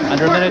enough.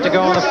 Under a minute to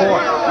go in the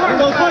 4th. Bring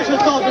those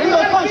punches up, bring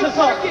those punches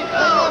up.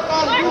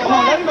 Come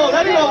on,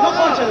 let him go, no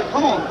punches.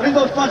 Come on, bring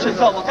those punches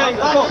up, okay?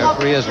 Let's go.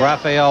 Referee is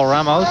Rafael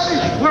Ramos.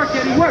 Work,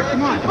 Eddie, work,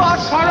 come on.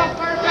 Box, fire up,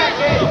 fire back,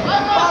 Eddie.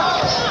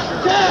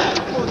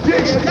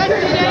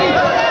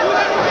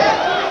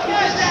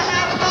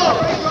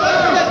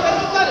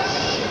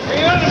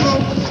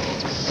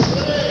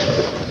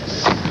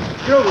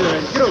 Get over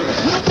there, get over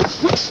there.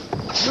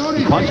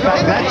 Punch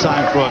back that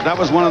time, Croft. That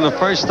was one of the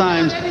first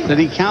times that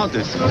he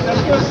counted.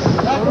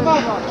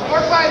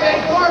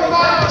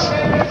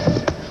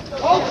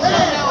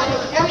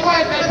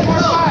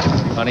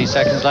 20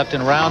 seconds left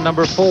in round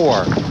number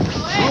 4. Cut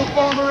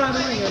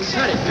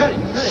it.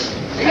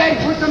 Hey,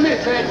 put the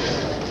mitts, Ed.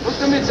 Put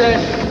the mitts, Ed.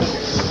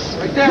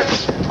 Right there.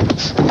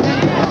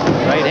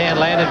 Right hand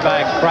landed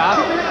by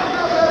Croft.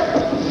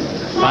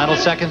 Final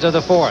seconds of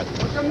the 4th.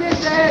 Put the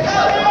mitts, Ed.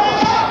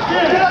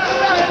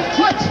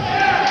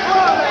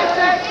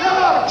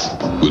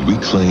 Would we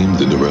claim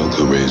the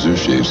Norelco razor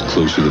shaves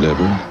closer than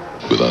ever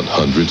without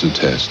hundreds of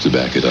tests to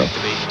back it up?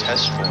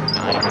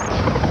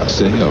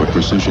 Say our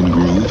precision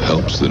groove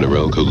helps the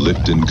Norelco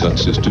lift and cut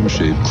system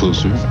shave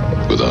closer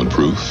without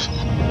proof?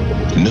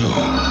 No.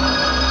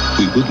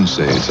 We wouldn't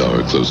say it's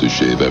our closest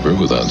shave ever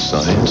without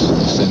science,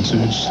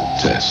 sensors,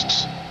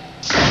 tests.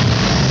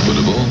 But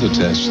of all the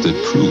tests that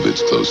prove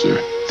it's closer,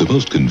 the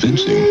most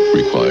convincing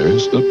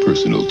requires a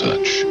personal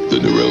touch. The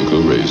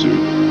Norelco razor,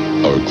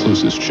 our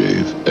closest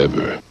shave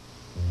ever.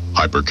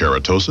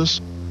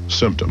 Hyperkeratosis?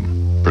 Symptom: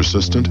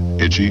 persistent,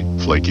 itchy,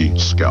 flaky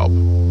scalp.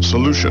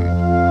 Solution: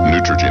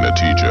 Neutrogena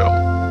T-Gel.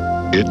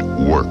 It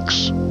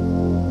works.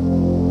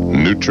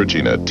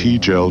 Neutrogena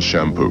T-Gel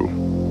Shampoo.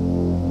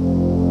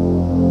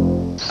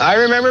 I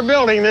remember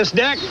building this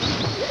deck,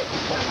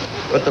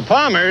 but the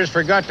Palmers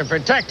forgot to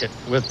protect it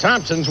with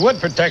Thompson's Wood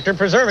Protector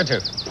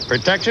Preservative.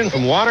 Protection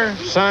from water,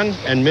 sun,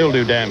 and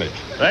mildew damage.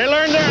 They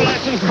learned their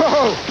lesson.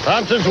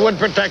 Thompson's Wood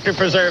Protector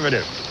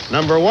Preservative.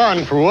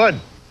 #1 for wood.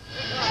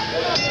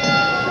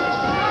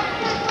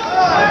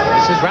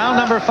 This is round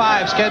number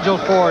 5,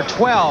 scheduled for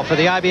 12 for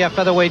the IBF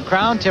featherweight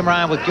crown. Tim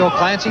Ryan with Gil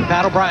Clancy,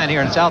 Pat O'Brien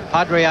here in South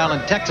Padre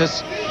Island,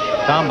 Texas.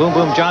 Tom Boom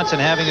Boom Johnson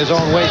having his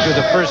own way through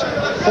the first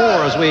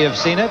 4 as we have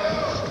seen it.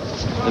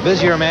 The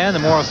busier man, the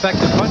more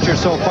effective puncher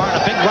so far,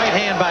 and a big right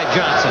hand by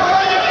Johnson.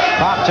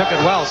 Croft took it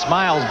well,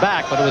 smiles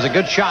back, but it was a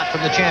good shot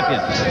from the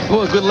champion.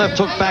 Well, a good left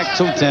hook back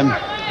too, Tim.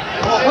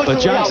 But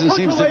Johnson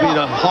seems to be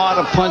the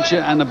harder puncher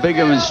and the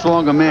bigger and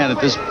stronger man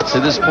to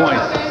this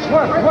point.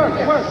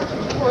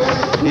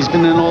 He's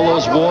been in all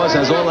those wars,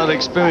 has all that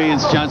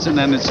experience, Johnson,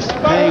 and it's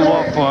paying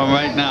off for him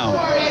right now.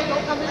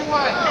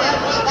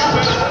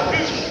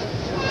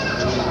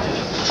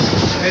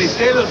 Hey,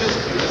 stay a little bit.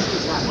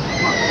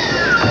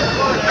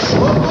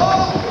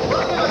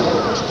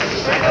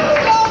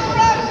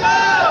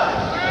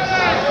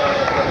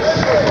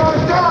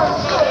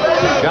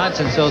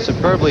 Johnson so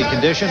superbly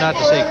conditioned, not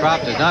to say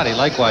Croft is not, he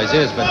likewise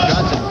is, but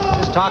Johnson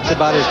just talks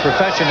about his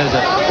profession as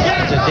a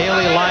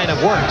daily line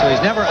of work, so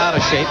he's never out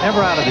of shape,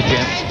 never out of the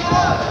gym.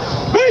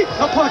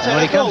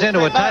 When he comes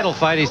into a title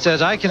fight, he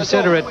says, I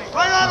consider it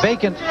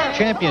vacant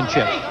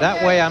championship.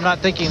 That way I'm not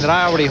thinking that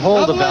I already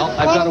hold the belt,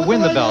 I've got to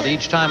win the belt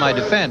each time I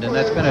defend, and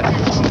that's been a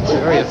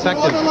very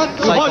effective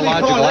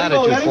psychological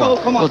attitude for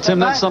him. Well, Tim,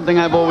 that's something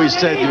I've always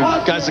said. You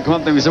guys that come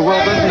up to me and say,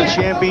 well, doesn't the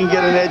champion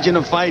get an edge in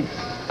a fight?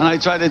 And I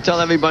try to tell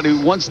everybody,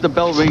 once the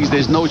bell rings,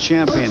 there's no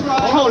champion.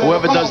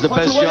 Whoever does the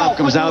best job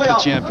comes out the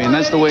champion.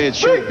 That's the way it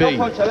should be.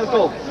 Boom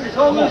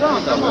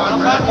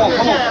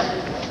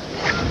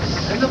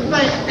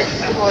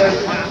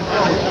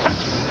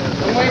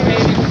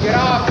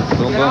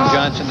Boom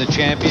Johnson, the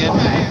champion,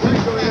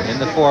 in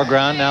the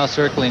foreground, now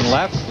circling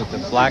left with the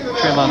black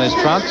trim on his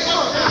trunks.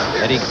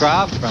 Eddie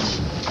Croft from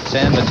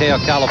San Mateo,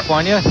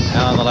 California,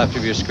 now on the left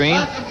of your screen.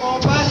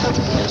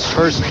 His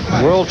first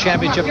World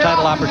Championship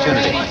title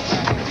opportunity.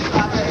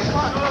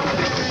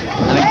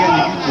 And again,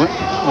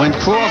 when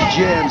Croft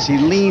jabs, he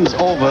leans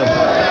over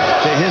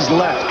to his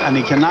left, and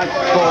he cannot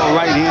throw a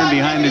right hand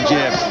behind the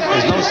jab.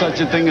 There's no such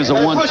a thing as a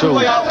 1-2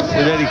 with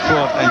Eddie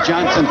Croft. And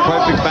Johnson,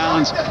 perfect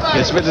balance,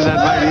 gets rid of that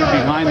right hand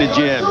behind the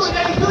jabs.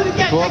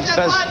 Croft's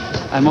best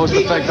and most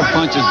effective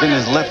punch has been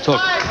his left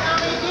hook.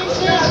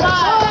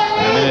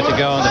 A minute to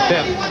go in the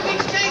 5th.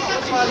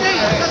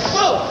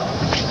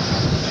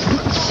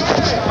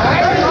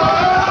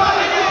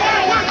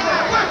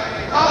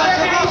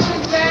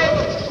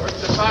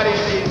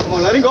 Come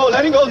on, let him go,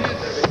 let him go.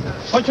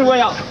 Punch your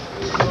way out.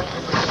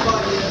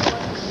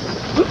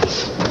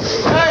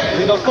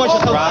 No punch,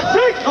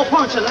 no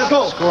punch, let's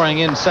go. Scoring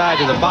inside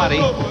to the body.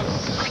 Gotta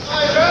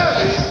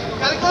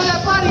go to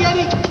that body,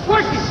 Eddie.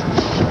 Work it.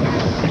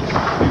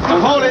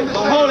 Don't hold it,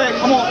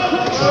 come on.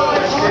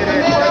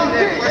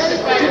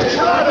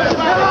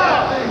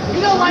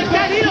 You don't like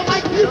that, you don't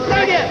like this.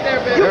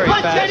 Very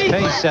fast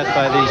pace set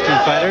by these two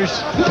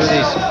fighters through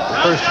these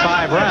first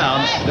 5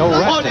 rounds. No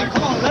resting.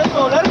 Come on,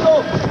 let him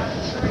go.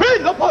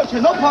 No punch,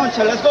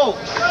 let's go.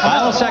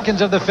 Final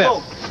seconds of the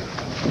 5th.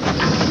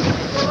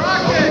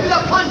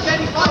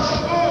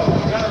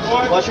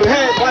 Watch your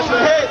head, watch your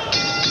head.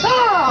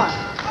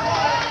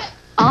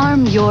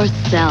 Arm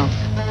yourself.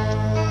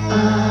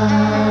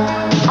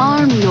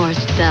 Arm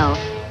yourself.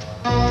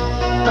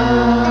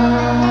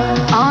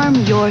 Arm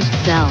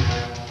yourself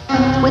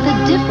with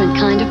a different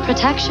kind of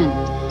protection.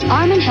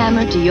 Arm &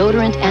 Hammer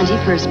Deodorant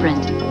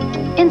Antiperspirant.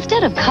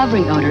 Instead of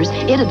covering odors,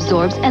 it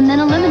absorbs and then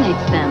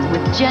eliminates them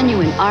with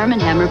genuine Arm &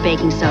 Hammer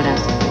baking soda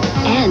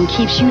and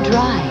keeps you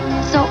dry.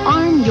 So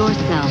arm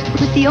yourself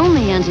with the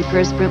only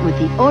antiperspirant with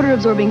the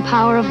odor-absorbing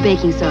power of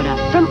baking soda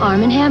from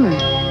Arm & Hammer.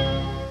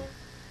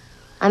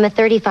 I'm a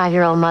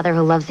 35-year-old mother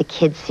who loves a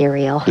kid's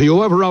cereal. Do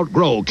you ever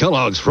outgrow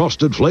Kellogg's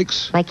Frosted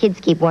Flakes? My kids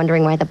keep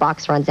wondering why the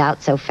box runs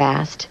out so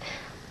fast.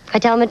 I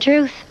tell them the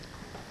truth.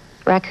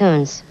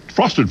 Raccoons.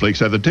 Frosted Flakes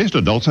have the taste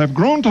adults have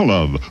grown to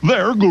love.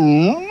 They're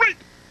great!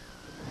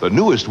 The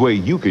newest way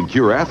you can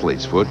cure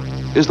athlete's foot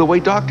is the way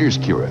doctors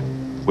cure it.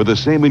 With the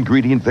same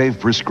ingredient they've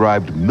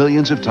prescribed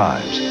millions of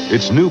times.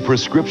 It's new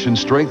prescription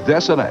strength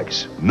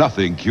Desonex.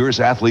 Nothing cures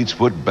athlete's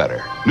foot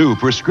better. New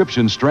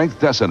prescription strength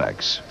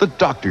Desonex. The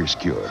doctor's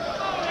cure.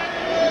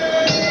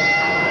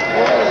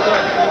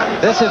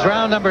 This is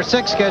round number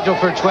 6, scheduled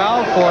for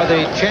 12 for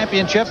the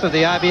championship of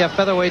the IBF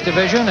featherweight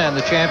division, and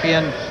the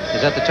champion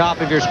is at the top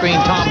of your screen,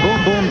 Tom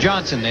Boom Boom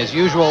Johnson. His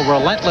usual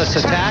relentless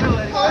attack,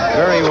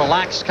 very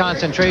relaxed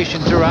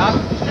concentration throughout.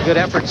 Good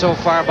effort so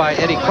far by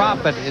Eddie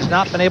Croft, but has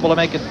not been able to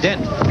make a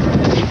dent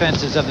in the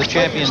defenses of the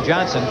champion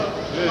Johnson.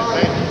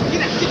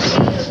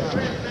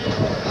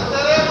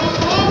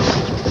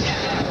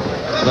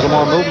 A little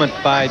more movement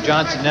by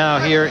Johnson now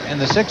here in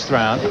the 6th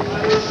round.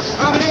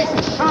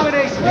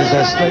 There's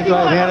that straight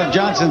right hand of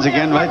Johnson's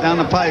again, right down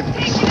the pipe.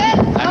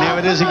 And there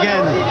it is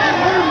again.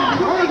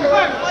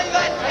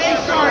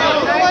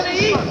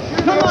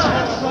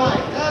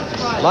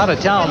 A lot of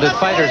talented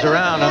fighters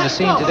around on the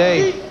scene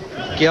today,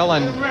 Gil,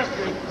 and I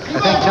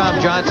think Tom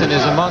Johnson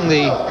is among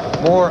the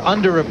more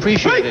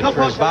underappreciated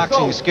for his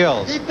boxing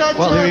skills.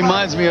 Well, he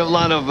reminds me of a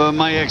lot of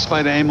my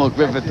ex-fighter, Emil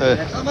Griffith.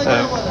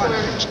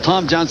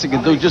 Tom Johnson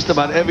can do just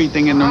about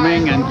everything in the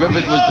ring, and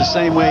Griffith was the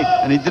same way,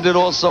 and he did it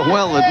all so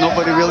well that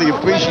nobody really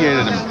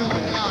appreciated him.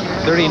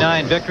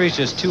 39 victories,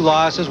 just 2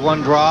 losses,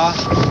 1 draw,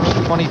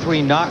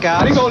 23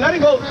 knockouts. Let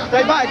him go.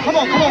 Stay back. Come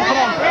on. Come on,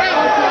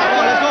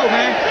 let's go,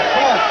 man.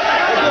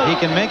 Come on. He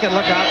can make it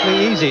look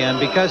awfully easy, and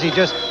because he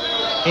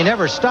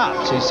never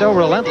stops. He's so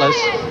relentless.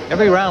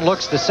 Every round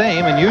looks the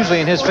same, and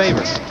usually in his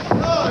favor.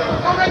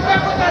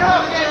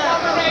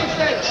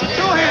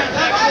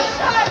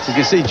 You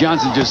can see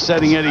Johnson just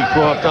setting Eddie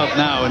Croft up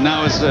now, and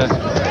now it's and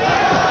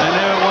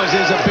there it was.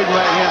 There's a big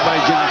right hand by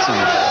Johnson.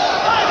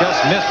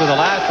 Just missed with the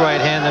last right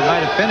hand that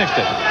might have finished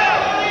it.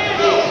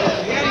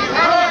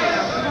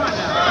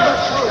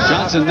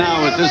 Johnson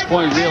now at this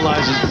point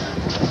realizes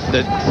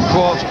that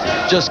Croft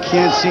just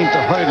can't seem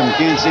to hurt him,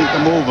 can't seem to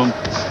move him,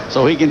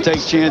 so he can take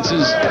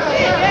chances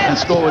and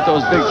score with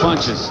those big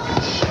punches.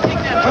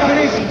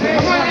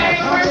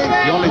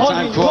 The only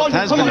time Croft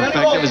has been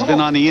effective has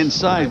been on the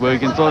inside, where he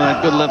can throw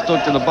that good left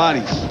hook to the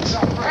body. Get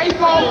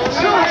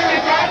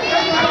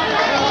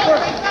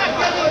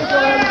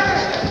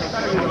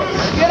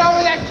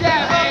over that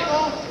jab, man.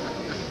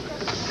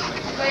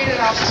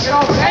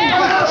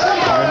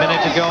 A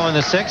minute to go in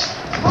the 6th.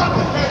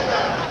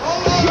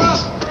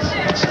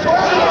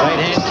 Right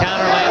hand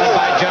counter landed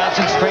by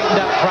Johnson, straightened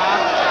up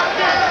Croft.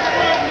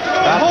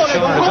 Croft has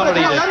shown an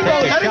ability to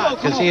take a shot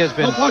because he has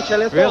been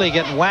really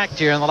getting whacked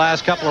here in the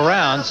last couple of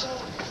rounds.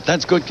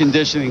 That's good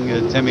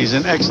conditioning, Tim. He's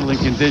in excellent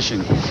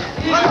condition. And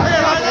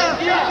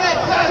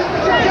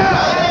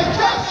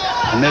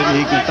maybe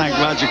he can thank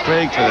Roger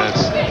Craig for that.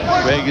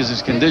 Craig is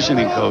his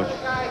conditioning coach.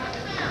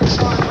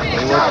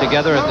 They work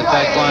together at the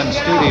Taekwondo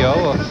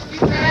studio,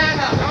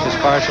 which is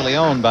partially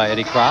owned by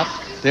Eddie Croft.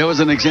 There was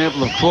an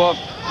example of Croft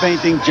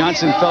feinting.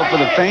 Johnson fell for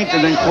the feint,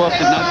 and then Croft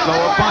did not throw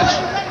a punch.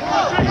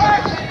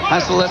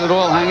 Has to let it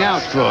all hang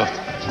out, Croft.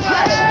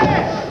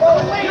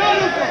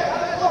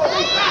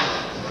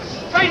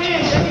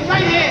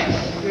 Right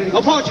hand.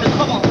 No punches.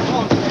 Come on.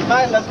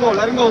 Let's go.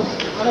 Let him go.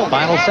 Come on.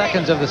 Final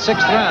seconds of the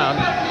 6th round.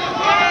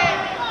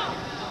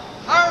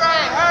 All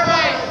right.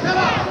 Come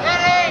on.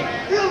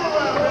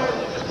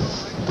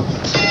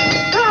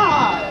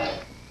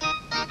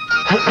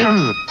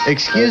 Ready.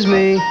 Excuse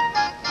me.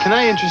 Can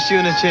I interest you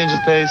in a change of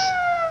pace?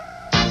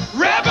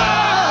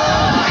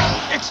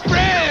 Rebel!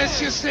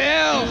 Express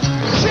yourself.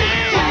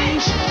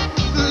 Change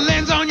the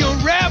lens on your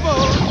rebel.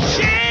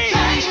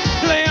 Change.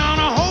 Play on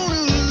a whole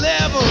new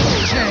level.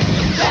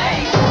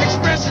 Change.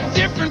 Express a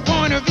different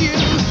point of view.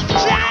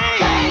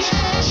 Change.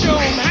 Show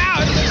them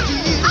how it looks to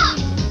you.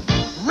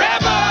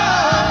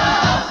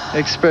 Rebel!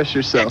 Express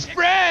yourself.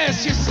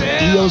 Express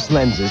yourself. EOS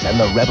lenses and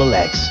the Rebel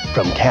X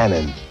from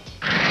Canon.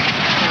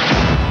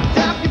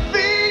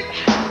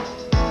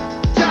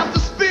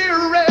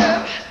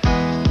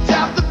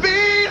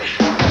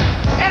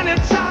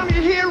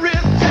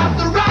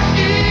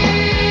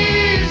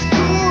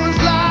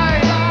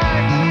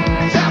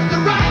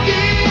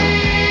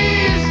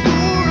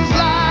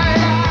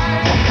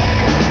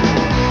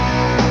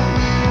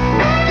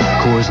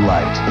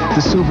 Light,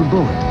 the silver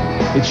bullet.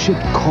 It's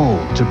shipped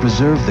cold to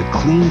preserve the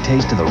clean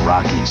taste of the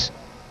Rockies.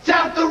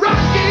 Tap the Rockies!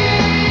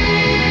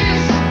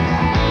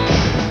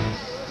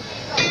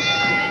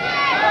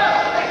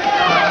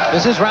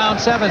 This is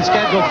round 7,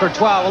 scheduled for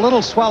 12. A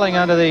little swelling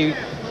under the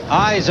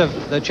eyes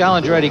of the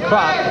challenger, Eddie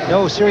Croft.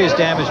 No serious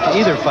damage to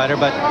either fighter,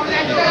 but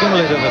the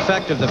cumulative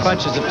effect of the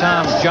punches of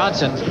Tom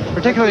Johnson,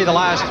 particularly the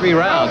last 3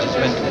 rounds, has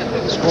been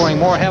scoring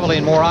more heavily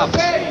and more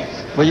often.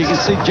 Well, you can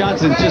see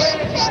Johnson just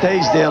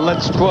stays there,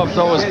 lets Croft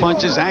throw his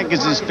punches,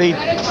 anchors his feet,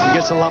 and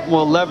gets a lot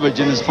more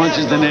leverage in his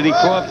punches than Eddie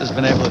Croft has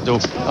been able to do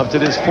up to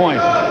this point.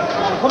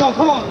 Come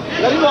on.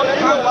 Let him go.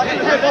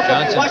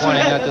 Johnson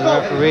pointing out to the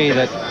referee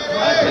that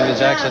he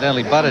was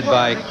accidentally butted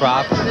by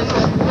Croft.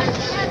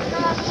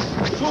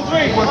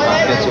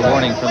 Gets a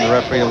warning from the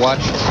referee to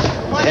watch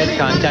head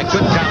contact.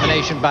 Good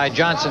combination by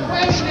Johnson.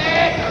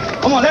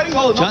 Come on, let him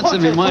go.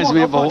 Johnson reminds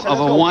me of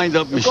a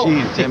wind-up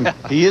machine, Tim.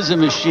 He is a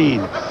machine.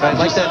 Right,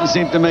 he just doesn't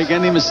seem to make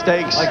any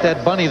mistakes. Like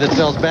that bunny that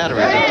sells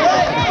batteries.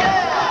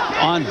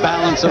 On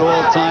balance at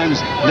all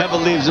times, never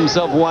leaves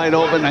himself wide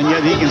open, and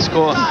yet he can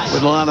score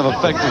with a lot of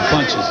effective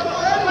punches.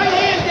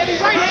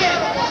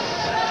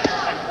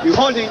 You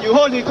holding,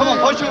 come on,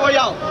 punch your way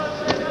out.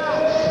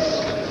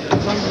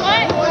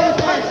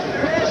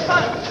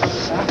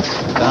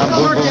 Tom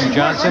Boom Boom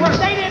Johnson went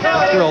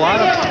through a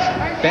lot of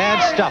bad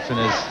stuff in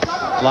his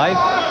life.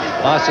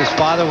 Lost his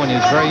father when he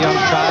was a very young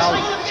child.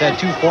 He's had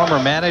 2 former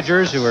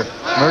managers who were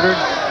murdered.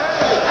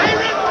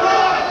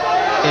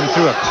 Came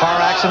through a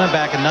car accident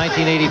back in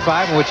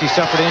 1985 in which he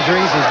suffered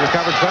injuries. He's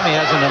recovered from. He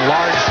has an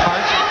enlarged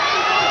heart.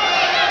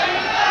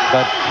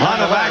 But a lot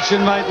of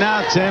action right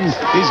now, Tim.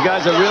 These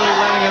guys are really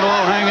letting it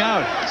all hang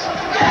out.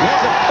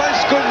 Here's the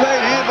first good right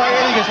hand by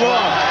Eddie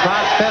Croft.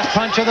 Croft's best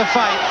punch of the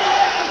fight.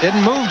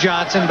 Didn't move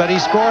Johnson, but he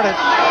scored it.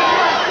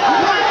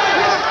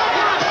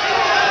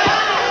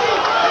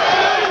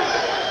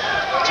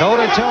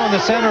 Toe-to-toe in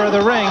the center of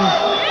the ring.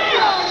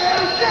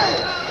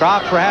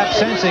 Croft perhaps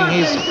sensing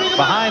he's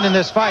behind in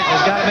this fight.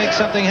 Has got to make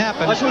something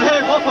happen. Watch your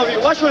head, both of you.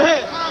 Watch your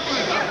head.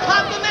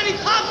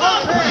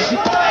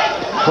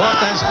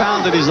 Croft has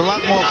found that he's a lot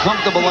more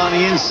comfortable on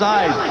the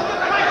inside.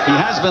 He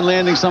has been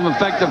landing some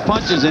effective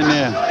punches in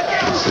there.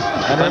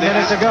 Under a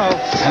minute to go.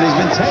 And he's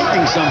been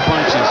taking some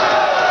punches.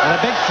 And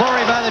a big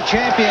flurry by the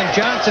champion,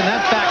 Johnson.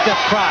 That backed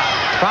up Croft.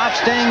 Croft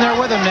staying there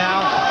with him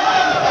now.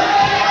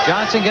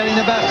 Johnson getting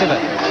the best of it.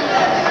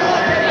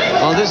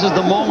 Well, this is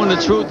the moment of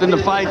truth in the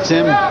fight,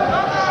 Tim.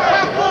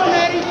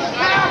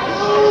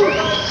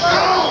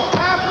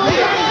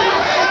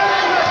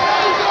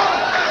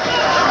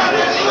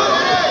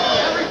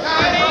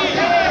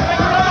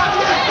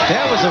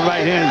 There was a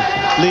right hand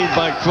lead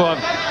by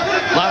Croft.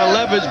 A lot of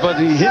leverage, but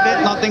he hit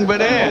it nothing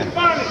but air.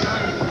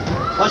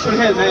 Watch your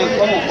head, man.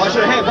 Come on, watch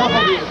your head, both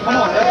of you. Come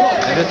on,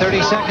 let's go. Into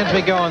 30 seconds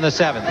we go in the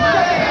 7th.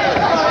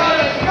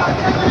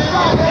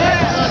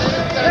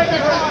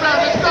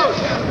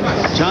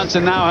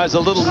 Johnson now has a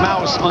little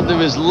mouse under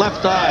his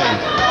left eye.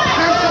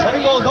 Let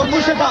him go. Don't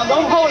push it down.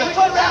 Don't hold it.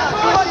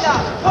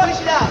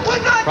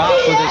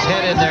 Croft with his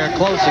head in there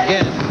close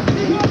again.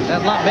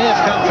 That may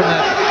have come from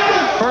that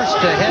first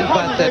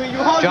headbutt that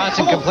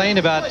Johnson complained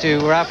about to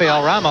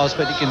Rafael Ramos,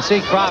 but you can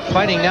see Croft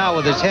fighting now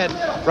with his head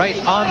right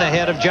on the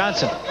head of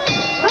Johnson.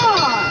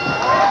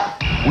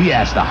 We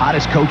asked the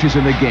hottest coaches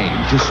in the game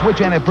to switch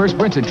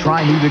antiperspirants and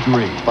try new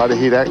Degree. Body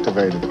heat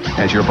activated.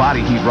 As your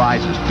body heat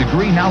rises,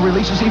 Degree now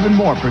releases even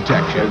more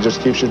protection. It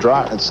just keeps you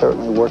dry. It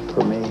certainly worked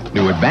for me.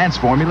 New advanced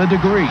formula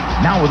Degree,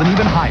 now with an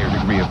even higher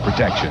degree of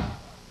protection.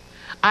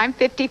 I'm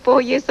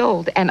 54 years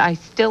old, and I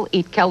still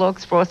eat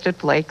Kellogg's Frosted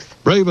Flakes.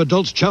 Brave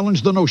adults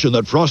challenge the notion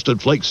that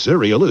Frosted Flakes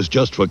cereal is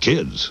just for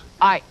kids.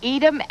 I eat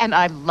them, and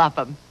I love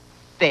them.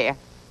 There.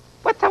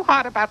 What's so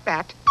hard about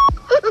that?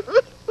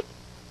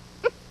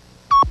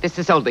 This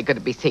is only going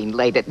to be seen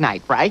late at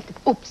night, right?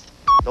 Oops.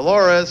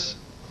 Dolores.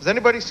 Has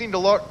anybody seen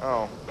Dolores?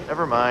 Oh,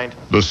 never mind.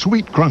 The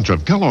sweet crunch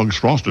of Kellogg's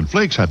Frosted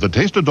Flakes have the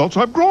taste adults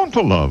have grown to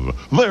love.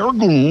 They're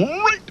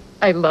great.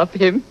 I love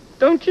him.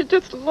 Don't you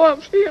just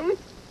love him?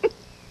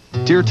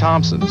 Dear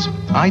Thompsons,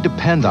 I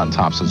depend on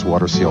Thompson's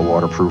Water Seal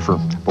waterproofer,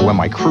 but when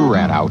my crew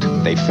ran out,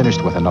 they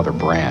finished with another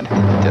brand.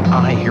 Did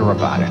I hear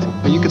about it?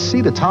 But you could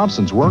see the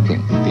Thompsons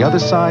working. The other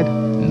side,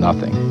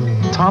 nothing.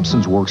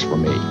 Thompson's works for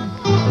me.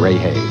 Ray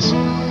Hayes.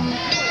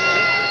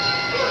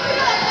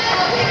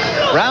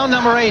 Round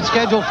number 8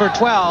 scheduled for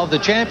 12. The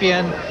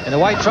champion in the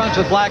white trunks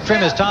with black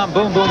trim is Tom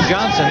Boom Boom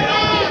Johnson.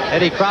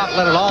 Eddie Croft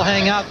let it all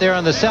hang out there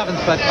on the 7th,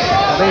 but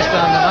at least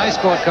on the my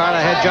scorecard,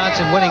 I had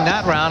Johnson winning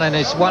that round, and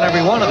he's won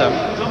every one of them.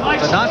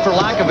 But not for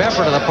lack of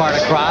effort on the part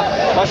of Croft.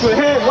 Watch your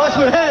head, watch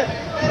your head.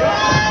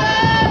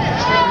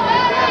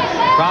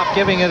 Croft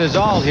giving it his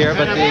all here,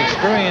 but the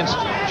experienced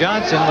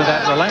Johnson with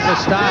that relentless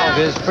style of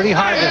his, pretty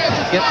hard to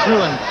get through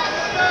and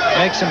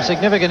make some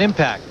significant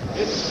impact.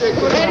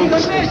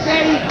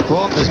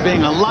 Croft is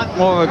being a lot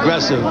more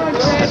aggressive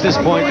at this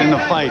point in the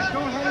fight.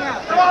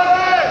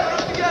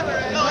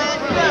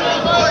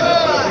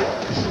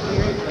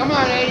 Come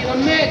on, Eddie,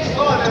 one minute.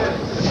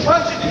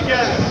 Punch it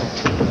together.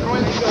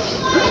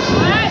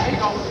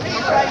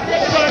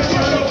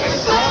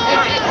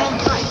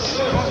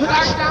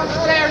 Back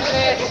downstairs,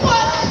 Eddie.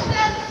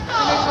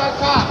 Finish on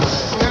top.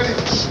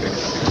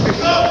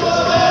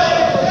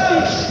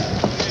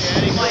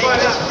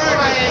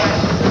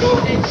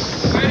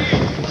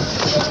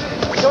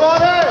 Come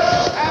on, Ed.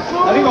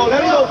 Let him go,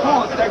 let him go. Come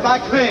on, step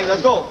back clean.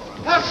 Let's go.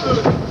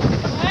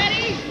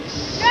 Eddie!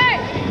 Hey!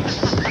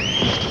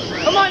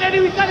 Come on,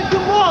 Eddie, we've got to do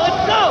more.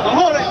 Let's go!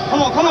 Hold it.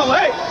 Come on,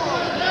 hey.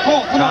 Come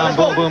on, Tom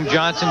Boom Boom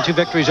Johnson, 2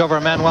 victories over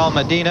Manuel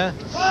Medina.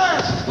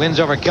 Wins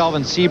over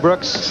Kelvin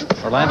Seabrooks,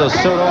 Orlando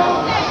Soto,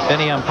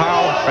 Benny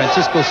Amparo,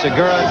 Francisco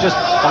Segura. Just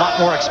a lot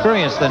more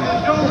experience than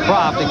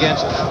Croft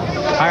against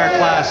higher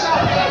class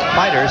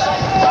fighters.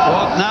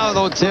 Well, now,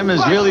 though, Tim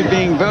is really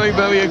being very,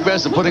 very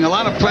aggressive, putting a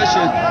lot of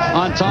pressure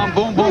on Tom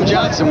Boom Boom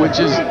Johnson, which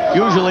is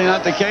usually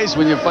not the case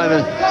when you fight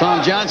a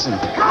Tom Johnson.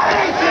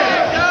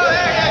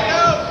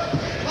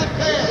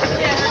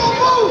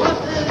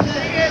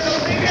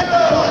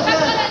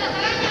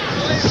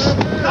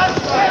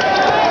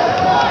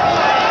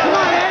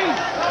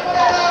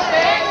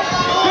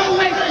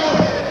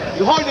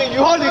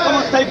 You hold it. Come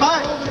on, stay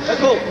back.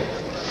 Let's go.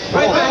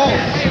 Come on.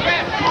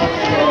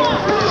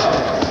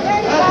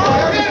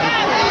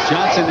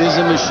 Johnson is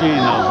a machine,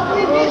 though.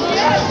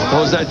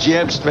 Throws that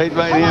jab straight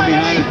right hand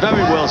behind it.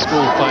 Very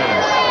well-schooled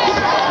fighter.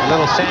 A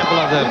little sample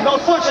of the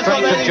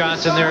strength of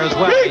Johnson there as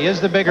well. He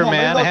is the bigger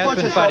man, has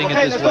been fighting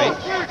at this weight,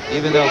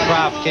 even though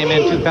Croft came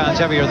in 2 pounds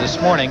heavier this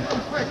morning,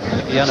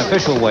 the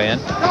unofficial weigh-in.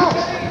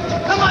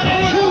 Come on,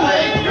 Eddie!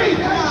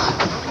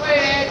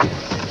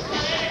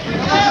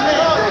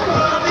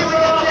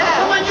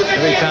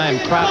 Every time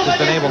Croft has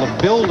been able to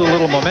build a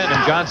little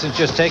momentum, Johnson's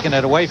just taken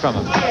it away from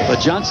him. But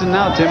Johnson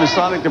now, Tim, is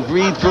starting to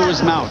breathe through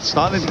his mouth,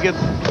 starting to get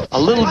a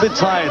little bit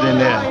tired in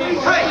there.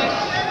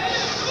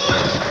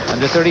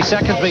 Under 30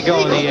 seconds we go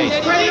in the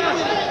 8th.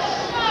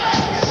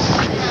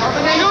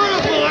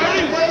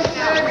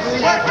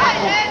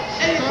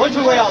 Push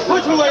your way out.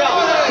 Push your way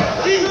out.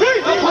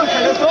 Don't push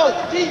it. Let's go.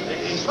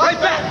 Right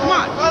back. Come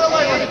on.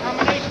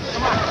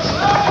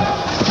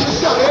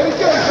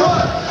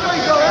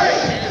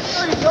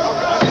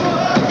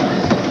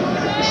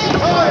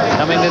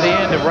 Coming to the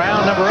end of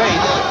round number 8.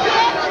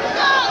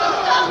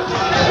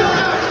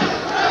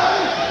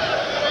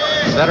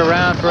 Better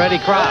round for Eddie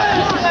Croft.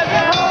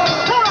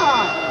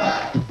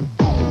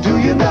 Do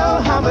you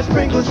know how much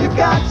sprinkles you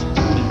got?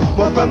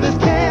 More from this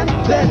can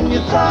than you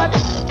thought.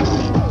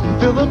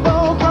 Fill the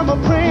bowl from a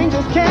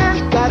Pringles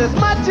can. Got as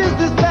much as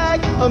this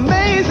bag.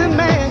 Amazing,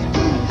 man.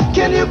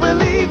 Can you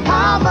believe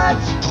how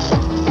much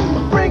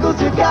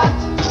Pringles you got?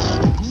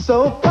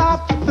 So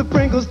pop the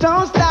Pringles,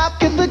 don't stop.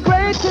 Get the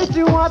great taste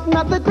you want,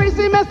 not the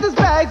greasy mess this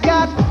bag's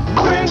got.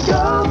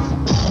 Pringles,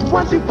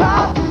 once you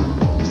pop,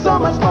 so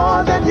much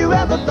more than you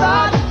ever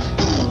thought.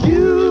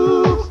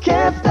 You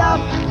can't stop.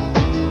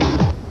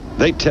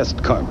 They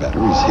test car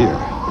batteries here.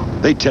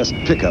 They test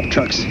pickup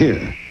trucks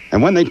here.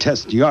 And when they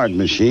test yard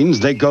machines,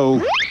 they go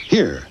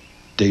here,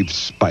 Dave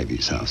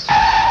Spivey's house.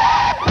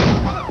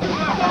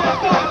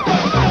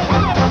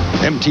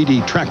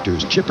 MTD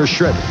tractors, chipper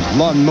shredders,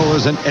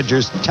 lawnmowers, and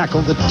edgers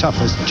tackle the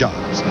toughest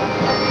jobs.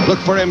 Look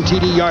for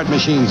MTD yard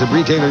machines at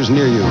retailers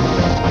near you.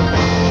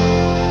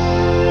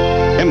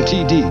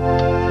 MTD.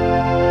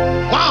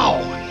 Wow!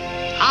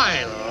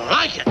 I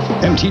like it!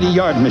 MTD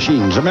yard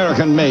machines,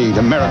 American made,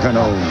 American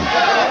owned.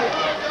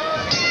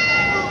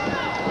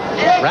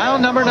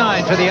 Round number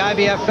 9 for the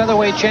IBF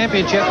Featherweight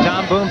Championship.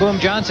 Tom Boom Boom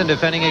Johnson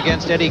defending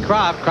against Eddie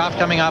Croft. Croft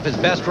coming off his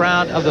best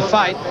round of the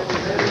fight.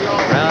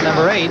 Round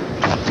number 8.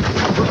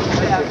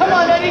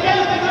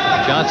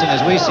 Johnson,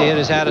 as we see it,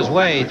 has had his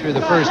way through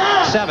the first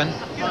 7.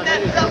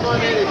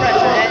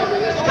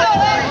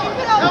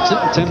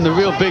 Tim, the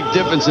real big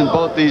difference in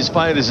both these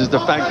fighters is the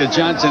fact that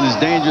Johnson is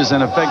dangerous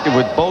and effective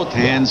with both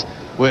hands,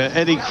 where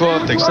Eddie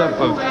Croft, except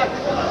for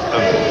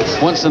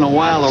once in a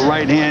while a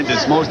right hand,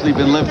 it's mostly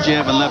been left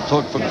jab and left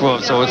hook for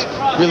Croft. So it's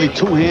really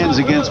 2 hands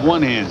against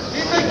 1 hand.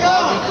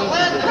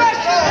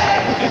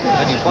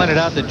 And you pointed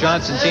out that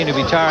Johnson seemed to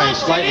be tiring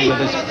slightly with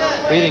his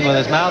breathing with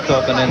his mouth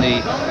open in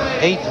the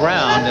 8th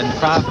round, and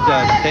Croft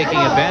taking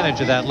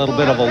advantage of that little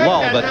bit of a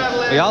lull. But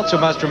we also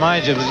must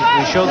remind you,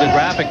 we showed the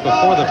graphic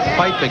before the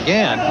fight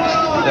began,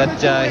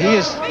 that he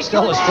is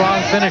still a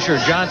strong finisher,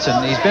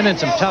 Johnson. He's been in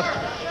some tough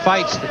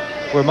fights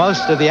where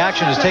most of the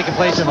action has taken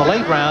place in the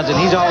late rounds, and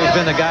he's always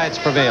been the guy that's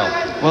prevailed.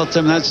 Well,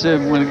 Tim, that's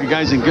when a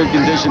guy's in good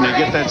condition, they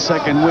get that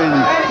second win.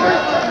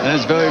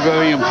 That's very,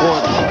 very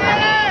important.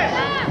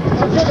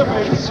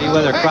 See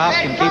whether Croft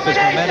can keep his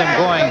momentum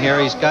going here.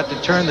 He's got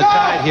to turn the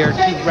tide here 2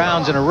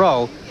 rounds in a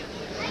row.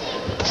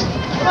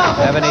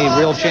 Have any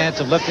real chance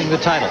of lifting the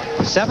title.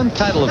 7th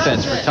title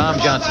defense for Tom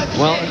Johnson.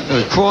 Well,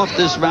 Croft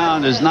this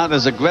round is not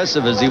as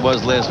aggressive as he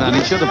was last round.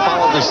 He should have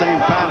followed the same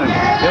pattern.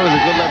 There was a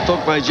good left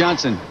hook by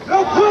Johnson.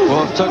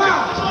 Croft took it.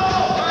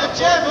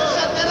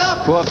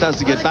 Croft has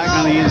to get back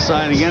on the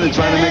inside again and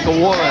try to make a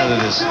war out of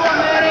this.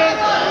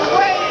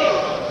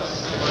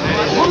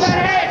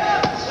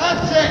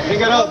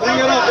 Bring it up,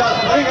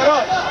 Johnson, bring it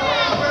up.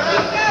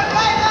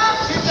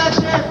 Keep that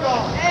jab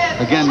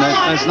going. Again,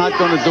 that's not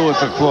going to do it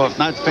for Croft.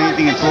 Not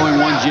feinting and throwing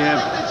 1 jab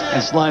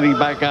and sliding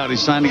back out.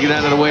 He's trying to get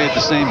out of the way at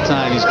the same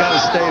time. He's got to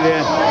stay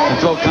there and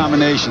throw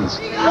combinations.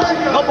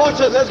 No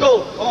punches, let's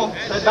go. Come on,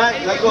 stay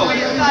back, let's go.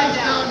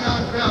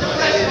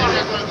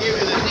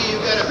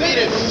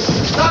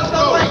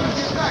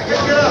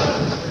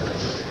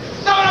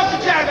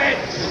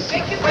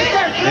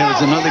 There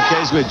was another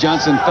case where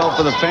Johnson fell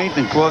for the feint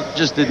and Croft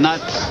just did not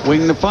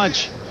wing the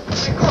punch.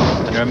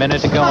 Under a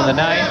minute to go in the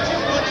 9th.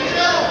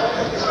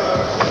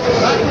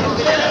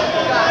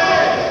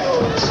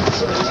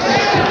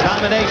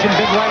 Combination,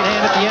 big right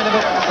hand at the end of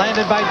it,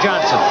 landed by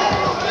Johnson.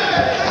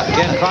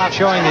 Again, Croft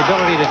showing the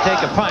ability to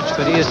take a punch,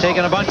 but he has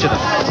taken a bunch of them.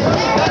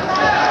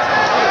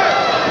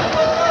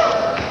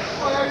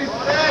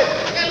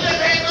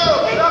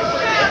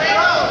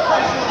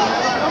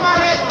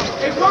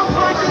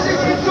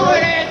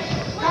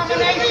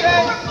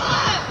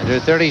 Under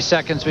 30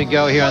 seconds we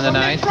go here on the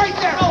 9th.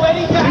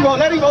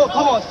 Let him go,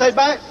 come on, stay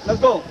back, let's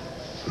go.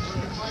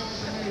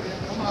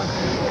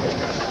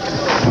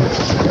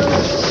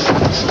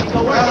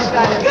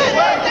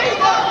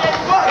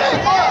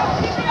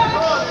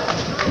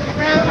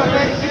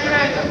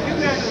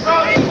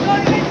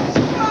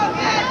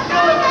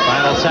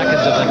 Final seconds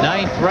seconds of the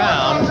 9th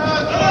round.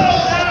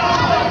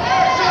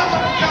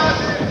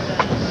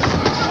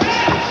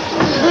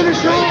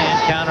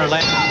 Right-hand counter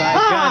landed by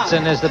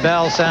Johnson as the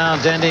bell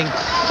sounds, ending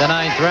the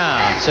 9th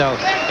round. So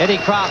Eddie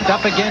Croft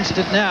up against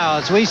it now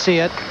as we see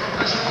it.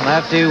 We'll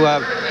have to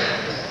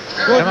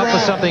come up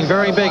with something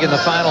very big in the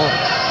final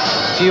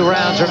few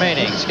rounds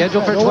remaining.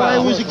 Scheduled for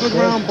 12. It was a good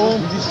round,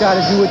 Boom. You just got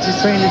to do what you're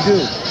trained to do.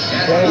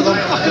 Okay?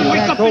 Fucking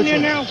wake up in there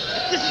now.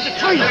 This is the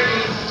trainer.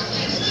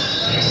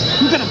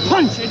 You got to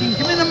punch, Eddie.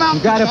 Give me the mouth.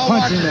 You got to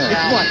punch in there.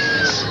 It's what?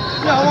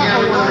 You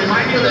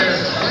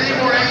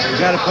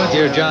got to punch.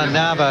 Here, John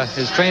Nava,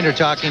 his trainer,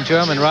 talking to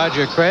him, and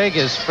Roger Craig,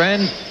 his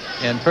friend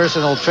and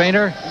personal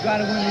trainer,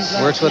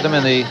 works with him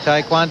in the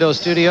Taekwondo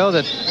studio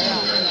that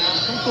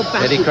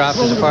Eddie Croft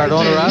is a part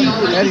owner of.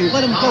 Eddie,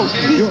 let him go.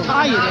 He's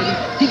tired,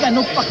 Eddie. He got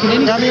no fucking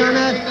anything. Got me on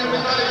that?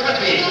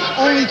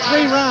 Only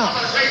 3 rounds.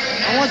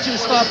 I want you to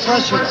start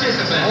pressuring.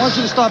 I want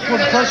you to start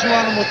putting pressure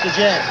on him with the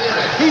jab.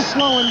 He's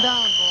slowing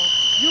down, bro.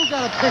 You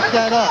got to pick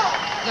that up.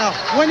 Now,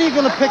 when are you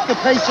going to pick the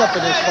pace up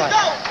in this fight?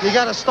 You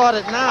got to start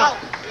it now.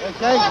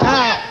 Okay?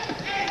 Now.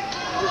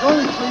 There's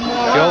only 3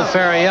 more Joe rounds.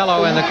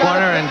 Ferriello in the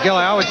corner, and Gil,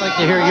 I always like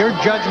to hear your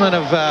judgment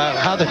of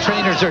how the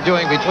trainers are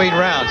doing between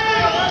rounds.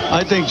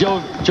 I think Joe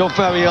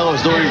Ferriello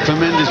is doing a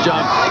tremendous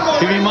job.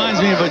 He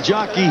reminds me of a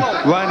jockey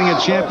riding a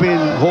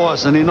champion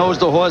horse, and he knows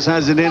the horse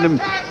has it in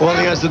him. All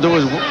he has to do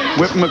is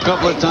whip him a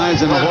couple of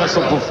times, and the horse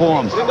will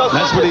perform.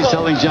 That's what he's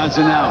telling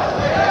Johnson now.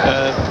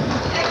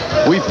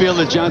 We feel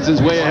that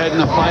Johnson's way ahead in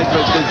the fight,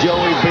 but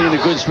Joey, being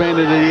a good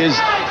trainer that he is,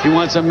 he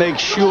wants to make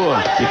sure.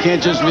 You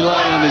can't just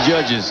rely on the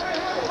judges.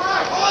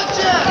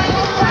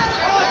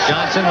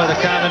 Johnson with a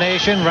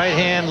combination, right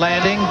hand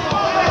landing.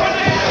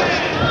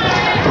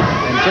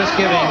 And just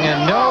giving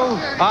no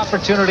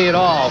opportunity at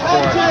all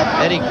for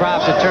Eddie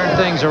Croft to turn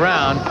things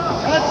around.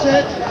 That's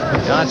it.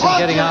 Johnson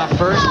getting off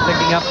first,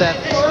 picking up that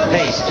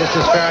pace, just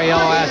as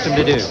Ferriello asked him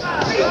to do.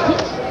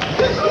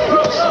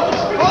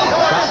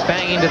 Croft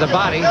banging to the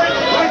body.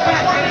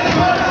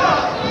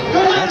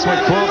 That's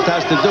what Croft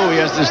has to do. He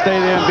has to stay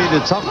there and be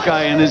the tough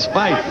guy in his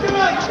fight.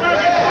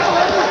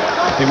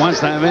 If he wants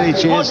to have any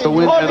chance to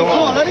win at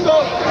all.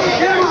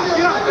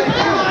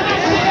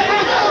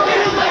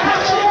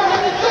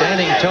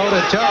 Standing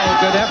toe-to-toe.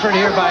 Good effort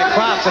here by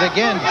Croft. But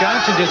again,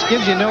 Johnson just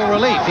gives you no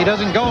relief. He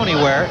doesn't go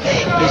anywhere.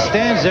 He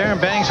stands there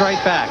and bangs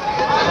right back.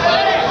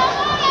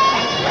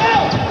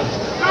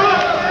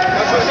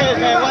 Watch your head,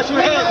 man. Watch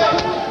your head.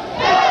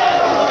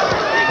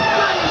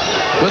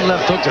 Good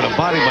left hook to the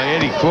body by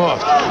Eddie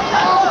Croft.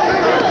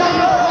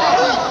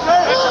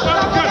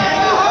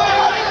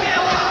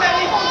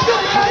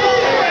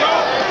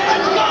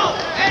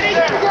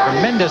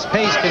 Tremendous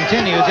pace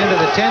continues into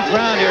the 10th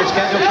round here,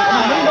 scheduled for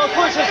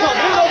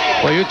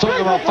 9. Well, you're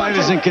talking about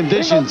fighters in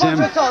condition, Tim.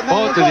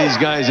 Both of these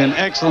guys in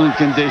excellent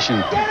condition.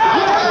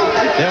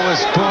 There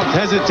was Croft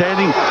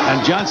hesitating,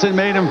 and Johnson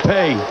made him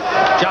pay.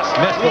 Just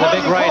missed with a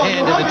big right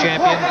hand to the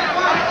champion.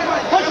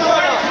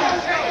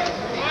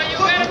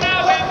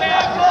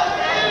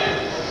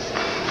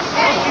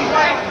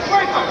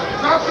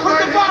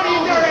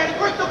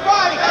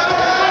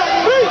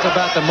 It's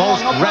about the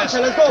most rest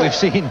we've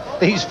seen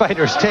these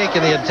fighters take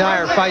in the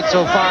entire fight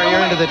so far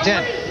here into the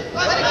 10th.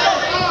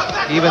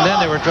 Even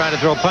then, they were trying to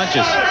throw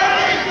punches.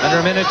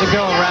 Under a minute to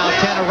go in round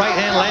 10. A right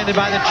hand landed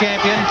by the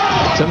champion.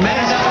 To man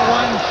another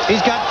one. He's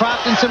got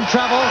Croft in some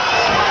trouble.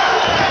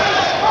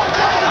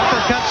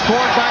 Uppercut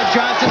scored by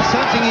Johnson,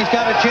 sensing he's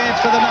got a chance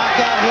for the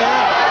knockout here.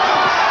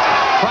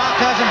 Croft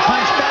hasn't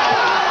punched back.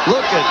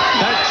 Look at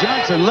that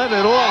Johnson. Let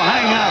it all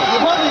hang out.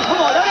 Come on, let it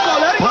go.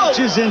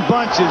 Punches in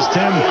bunches,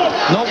 Tim.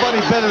 Nobody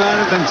better at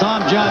it than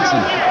Tom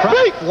Johnson.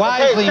 Croft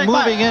wisely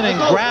moving in and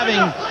grabbing,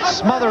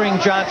 smothering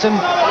Johnson.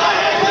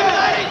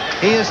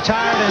 He is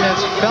tired and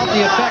has felt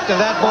the effect of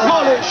that blow.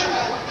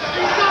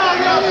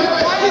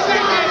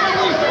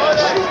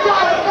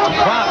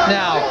 Croft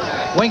now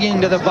winging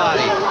to the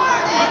body.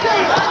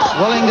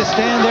 Willing to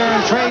stand there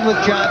and trade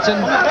with Johnson.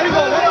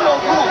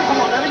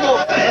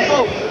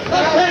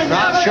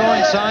 Croft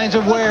showing signs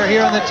of wear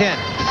here in the 10th.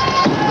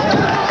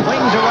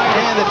 Wings a right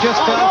hand that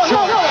just fell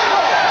short.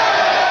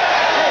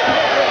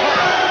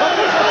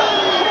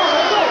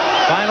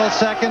 Final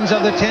seconds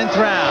of the 10th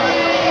round.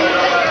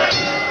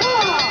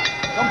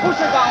 Push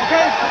it down,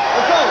 okay?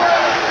 Let's go.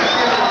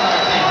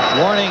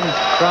 Warning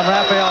from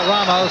Rafael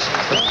Ramos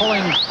for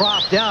pulling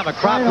Croft down, but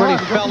Croft really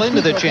fell into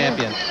the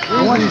champion.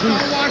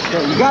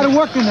 You got to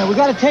work in there. We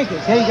got to take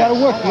it. Okay, you got to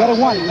work. You got to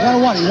want it. You got to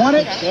want it. You want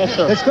it? Yes,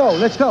 sir. Let's go.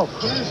 Let's go.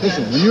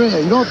 Listen, when you're in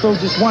there, you don't throw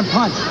just one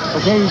punch.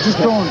 Okay, you're just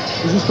throwing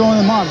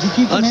the mobs. You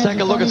keep. Let's take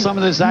a look at some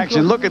of this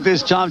action. Look at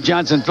this Tom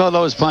Johnson throw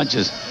those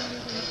punches.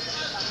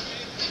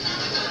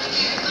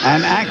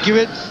 And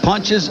accurate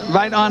punches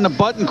right on the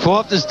button.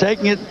 Croft is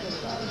taking it.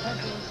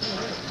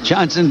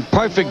 Johnson,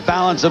 perfect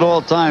balance at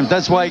all times.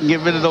 That's why he can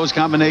get rid of those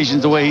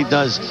combinations the way he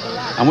does.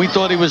 And we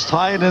thought he was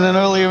tired in an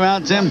earlier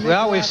round, Tim.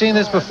 Well, we've seen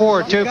this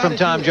before, too, from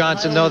Tom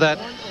Johnson, though, that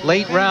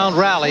late round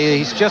rally.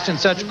 He's just in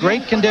such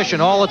great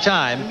condition all the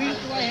time.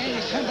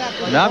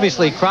 And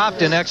obviously,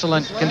 Croft in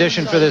excellent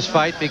condition for this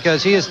fight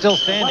because he is still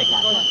standing.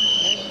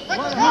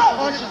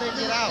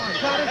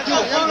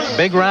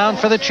 Big round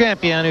for the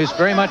champion, who's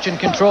very much in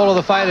control of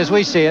the fight as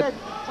we see it.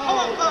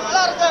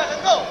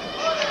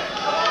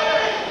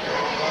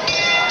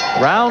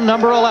 Round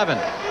number 11.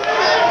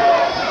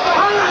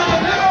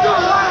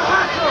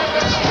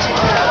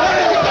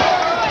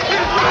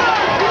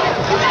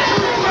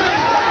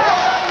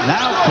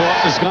 Now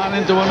Croft has gone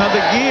into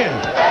another gear.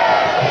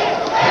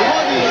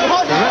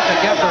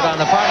 Terrific effort on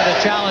the part of the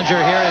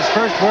challenger here, his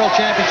first World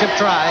Championship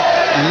try.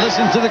 And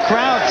listen to the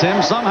crowd,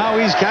 Tim. Somehow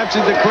he's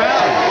captured the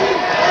crowd.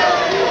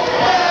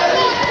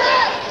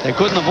 They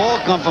couldn't have all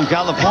come from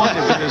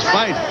California for this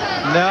fight.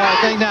 No, I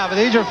think not. But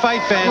these are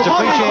fight fans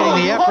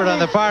appreciating the effort on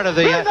the part of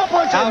the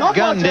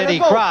outgunned Eddie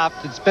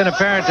Croft. It's been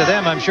apparent to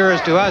them, I'm sure, as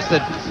to us,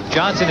 that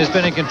Johnson has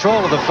been in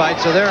control of the fight.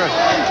 So they're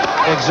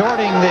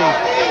exhorting the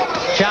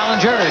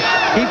challenger to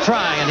keep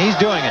trying, and he's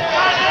doing it.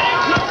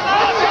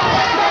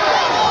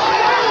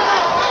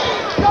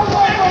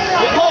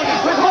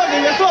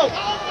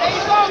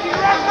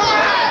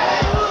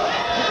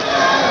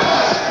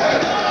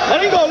 Let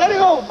it go, let it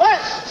go.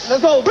 Back.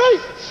 Let's go. Break.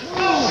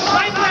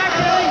 Right back,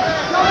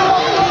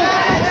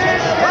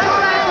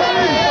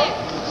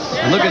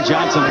 Look at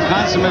Johnson, a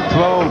consummate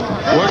pro,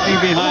 working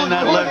behind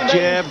that left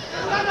jab.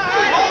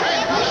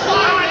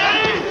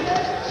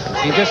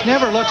 He just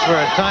never looks for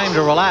a time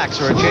to relax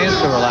or a chance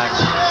to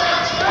relax,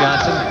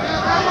 Johnson.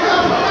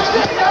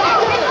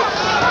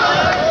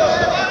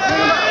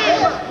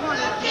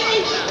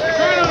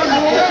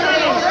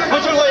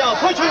 Punch your way out.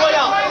 Punch your way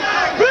out.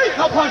 Break.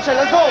 No punch it.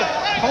 Let's go.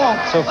 Come on.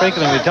 So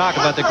frequently we talk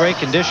about the great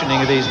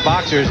conditioning of these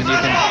boxers, and you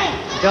can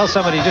tell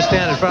somebody just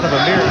stand in front of a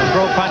mirror and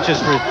throw punches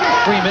for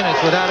 3 minutes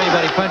without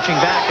anybody punching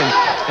back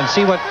and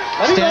see what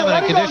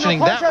stamina and conditioning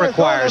that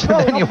requires.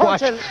 And then you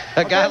watch a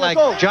guy like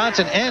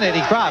Johnson and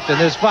Eddie Croft in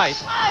this fight,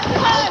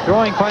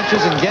 throwing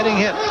punches and getting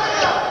hit.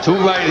 2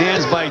 right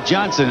hands by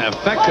Johnson,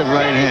 effective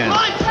right hands.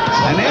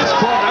 And there's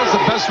Croft. That was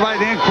the best right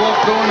hand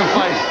Croft threw in the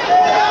fight.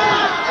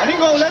 Let it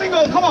go, let it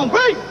go. Come on,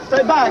 break.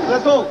 Stay back.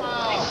 Let's go.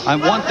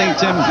 And one thing,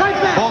 Tim,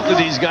 both of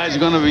these guys are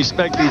going to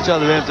respect each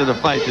other after the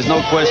fight. There's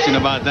no question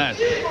about that.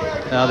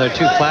 Now, they're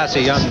 2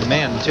 classy young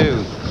men,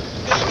 too.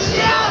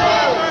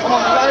 Come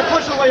on, you gotta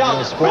push your way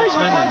out.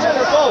 Sportsmen and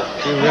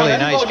 2 really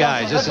nice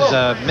guys. This is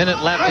a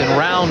minute left in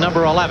round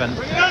number 11.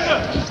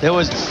 There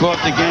was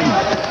Croft again,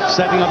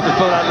 setting up to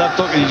throw that left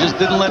hook, and he just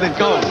didn't let it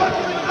go.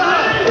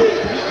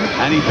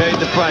 And he paid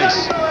the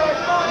price.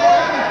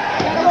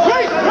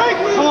 Break, break.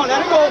 Come on,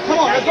 let it go. Come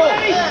on, let's go.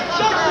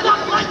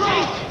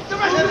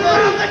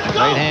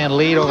 Right hand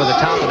lead over the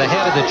top of the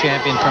head of the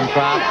champion from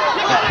Croft.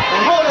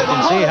 You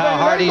can see how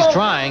hard he's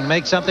trying,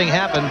 make something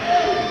happen.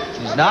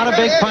 He's not a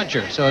big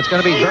puncher, so it's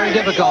going to be very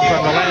difficult for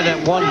him to land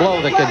that one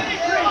blow that could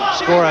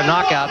score a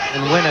knockout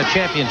and win a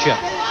championship.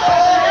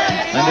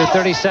 Under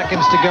 30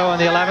 seconds to go in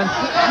the 11th.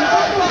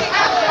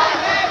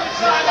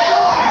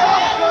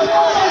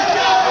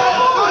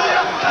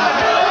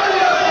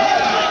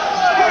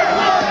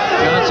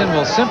 Johnson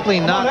will simply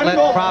not let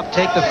Croft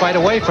take the fight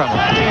away from him.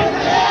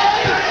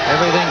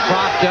 Everything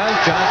Croft does,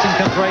 Johnson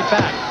comes right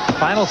back.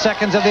 Final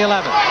seconds of the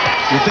 11th.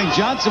 You think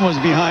Johnson was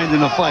behind in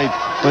the fight,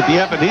 but the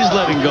effort he's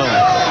letting go.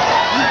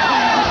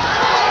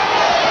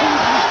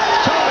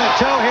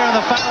 Toe here in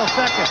the final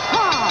second.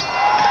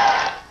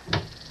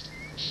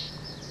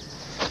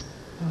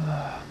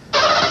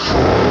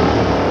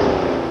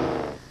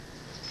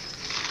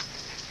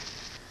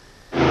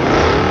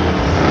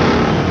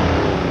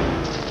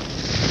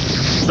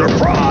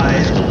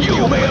 Surprise!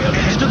 You may have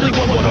instantly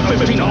won one of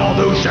 15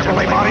 all-new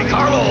Chevrolet Monte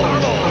Carlo.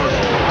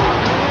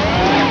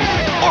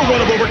 Or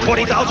one of over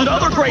 20,000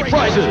 other great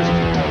prizes.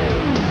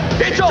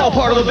 It's all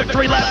part of the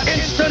Victory Lap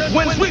Instant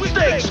Win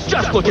Sweepstakes.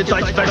 Just look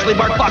inside specially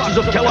marked boxes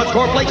of Kellogg's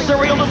Cornflakes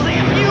cereal to see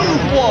if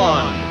you've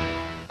won.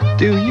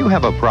 Do you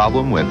have a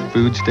problem with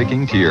food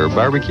sticking to your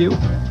barbecue?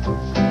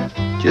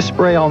 Just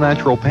spray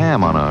all-natural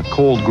Pam on a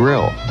cold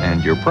grill,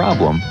 and your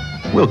problem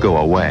will go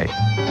away.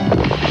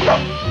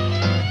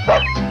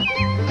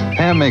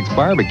 Pam makes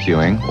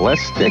barbecuing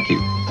less sticky.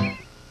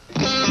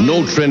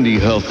 No trendy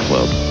health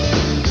club.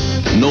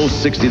 No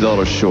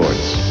 $60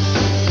 shorts.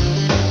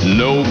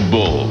 No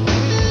bull.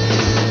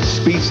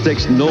 Speed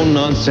Stick's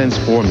no-nonsense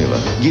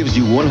formula gives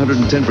you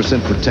 110%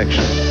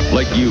 protection.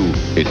 Like you,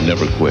 it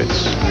never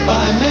quits.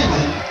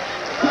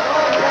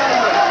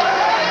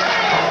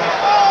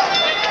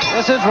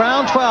 This is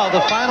round 12,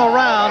 the final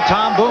round.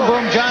 Tom Boom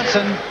Boom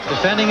Johnson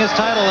defending his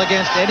title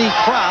against Eddie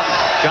Croft.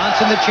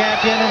 Johnson the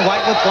champion in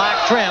white with black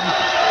trim.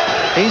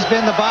 He's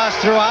been the boss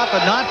throughout,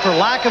 but not for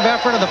lack of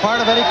effort on the part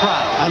of Eddie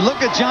Croft. And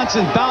look at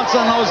Johnson bounce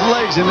on those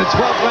legs in the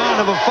 12th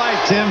round of a fight,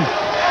 Tim.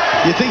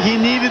 You think he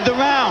needed the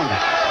round?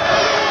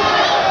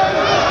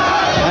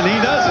 And he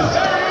doesn't,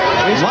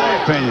 in my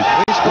opinion.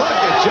 Look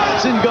at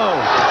Johnson go.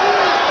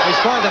 He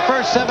scored the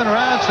first 7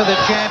 rounds for the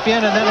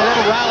champion, and then a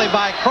little rally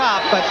by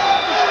Croft, but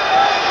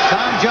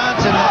Tom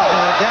Johnson,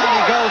 down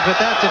he goes, but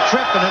that's a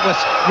trip, and it was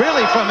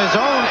really from his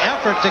own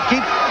effort to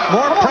keep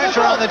more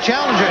pressure on the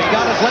challenger. He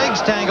got his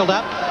legs tangled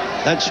up,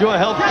 That sure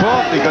helped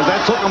Croft because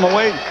that took him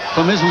away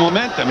from his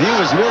momentum. He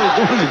was really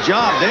doing the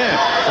job there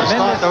to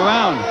start the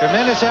round.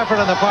 Tremendous effort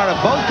on the part of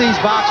both these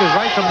boxers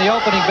right from the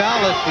opening bell.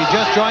 If you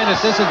just joined us,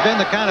 this has been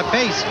the kind of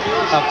pace,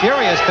 a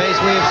furious pace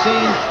we have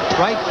seen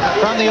right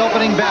from the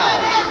opening bell.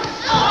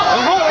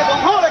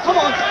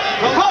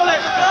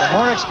 The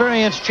more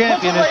experienced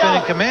champion has been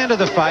in command of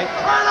the fight.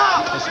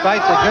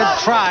 Despite the good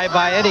try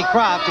by Eddie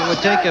Croft, it would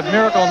take a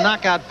miracle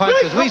knockout punch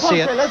as we see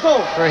it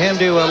for him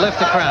to lift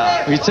the crown.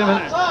 Tim,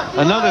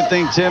 another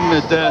thing, Tim,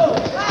 that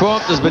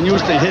Croft has been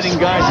used to hitting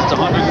guys that's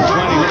 120,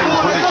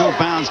 122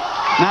 pounds.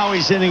 Now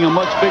he's hitting a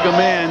much bigger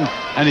man,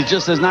 and he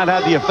just has not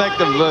had the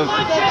effective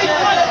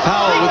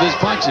power with his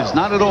punches.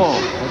 Not at all.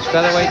 His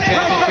featherweight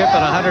championship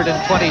at 126.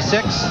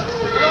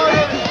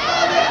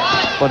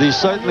 But he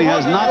certainly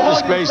has not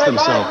disgraced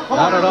himself.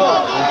 Not at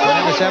all. A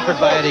tremendous effort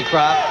by Eddie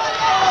Croft.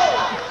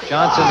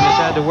 Johnson has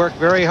had to work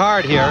very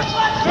hard here.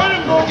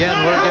 Again,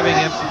 we're giving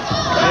him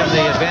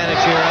the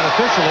advantage here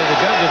unofficially. The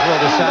judges will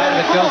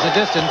decide if it goes the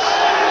distance.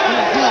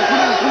 Come on.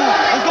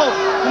 Let's go.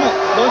 Come on.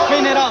 Don't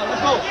strain it out. Let's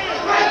go.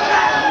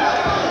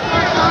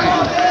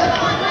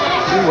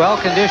 Two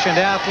well-conditioned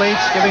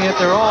athletes giving it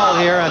their all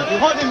here at the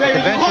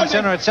Convention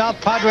Center at South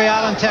Padre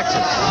Island,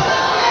 Texas.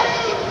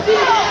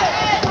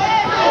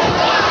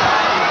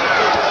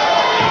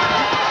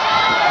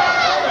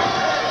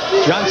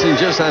 Johnson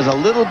just has a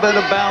little bit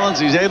of balance.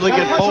 He's able to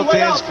get both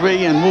hands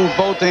free and move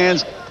both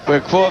hands, where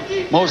Croft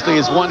mostly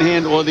is one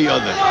hand or the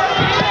other.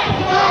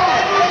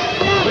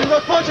 Bring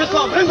those punches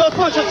up. Bring those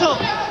punches up.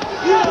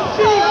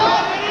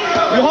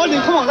 You're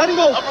holding. Come on, let him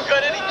go.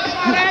 Uppercut, Eddie.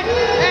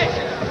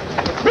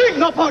 Bring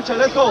no puncher.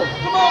 Let's go.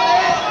 Come on,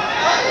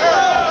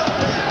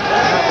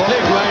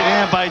 Big right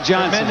hand by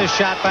Johnson. Tremendous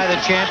shot by the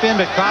champion,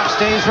 but Croft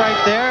stays right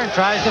there and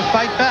tries to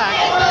fight back.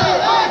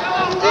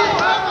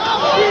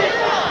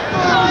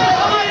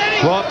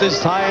 Croft is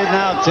tired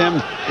now,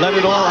 Tim. Let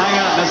it all hang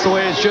out. That's the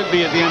way it should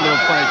be at the end of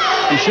a fight.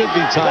 He should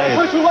be tired.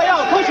 Punch your way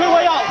out. Punch your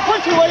way out.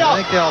 Punch your way out.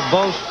 I think they'll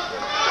both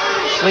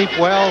sleep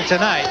well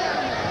tonight.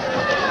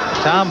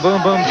 Tom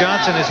Boom Boom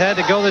Johnson has had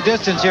to go the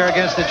distance here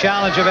against the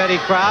challenge of Eddie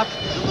Croft.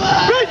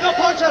 Bring the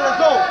puncher. Let's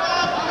go.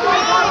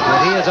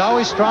 But he is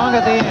always strong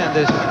at the end.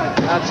 This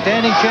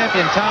outstanding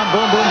champion, Tom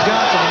Boom Boom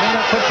Johnson. He may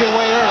not put you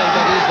away early,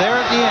 but he's there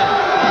at the end.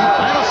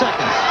 Final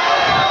seconds.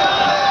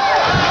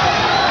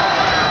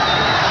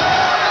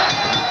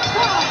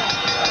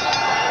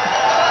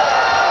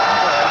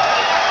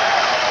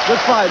 Good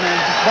fight, man.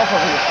 Buff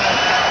up here.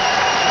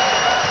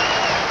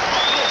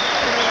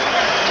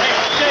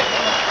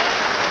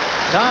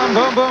 Tom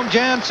Boom Boom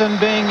Johnson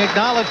being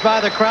acknowledged by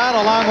the crowd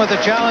along with the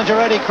challenger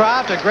Eddie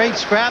Croft. A great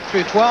scrap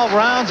through 12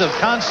 rounds of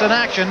constant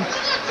action.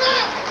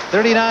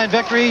 39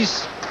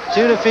 victories,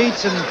 2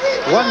 defeats, and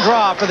 1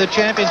 draw for the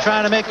champion,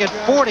 trying to make it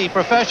 40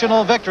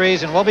 professional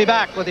victories. And we'll be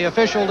back with the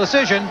official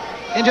decision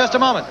in just a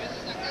moment.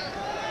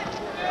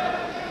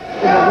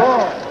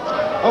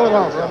 Hold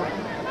on, brother.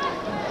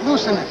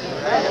 Loosen it.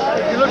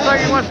 He looks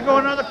like he wants to go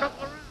another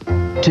couple of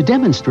rounds. To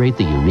demonstrate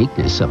the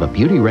uniqueness of a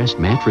Beauty Rest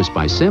mattress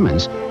by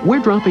Simmons, we're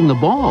dropping the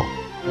ball.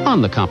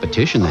 On the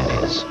competition, that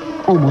is.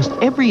 Almost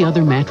every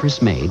other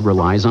mattress made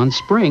relies on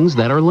springs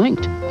that are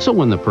linked, so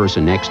when the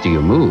person next to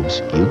you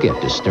moves, you get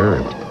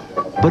disturbed.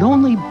 But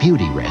only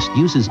Beauty Rest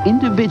uses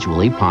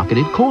individually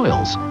pocketed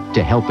coils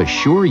to help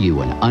assure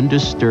you an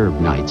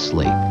undisturbed night's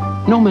sleep,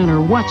 no matter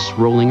what's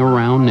rolling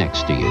around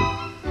next to you.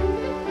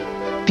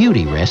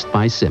 Beauty Rest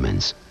by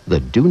Simmons, the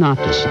Do Not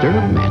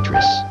Disturb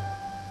mattress.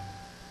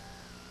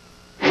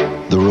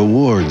 The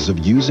rewards of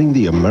using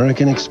the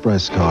American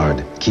Express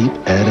card keep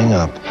adding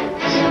up.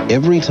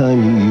 Every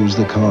time you use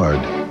the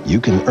card, you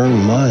can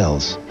earn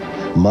miles.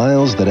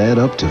 Miles that add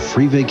up to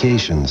free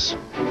vacations,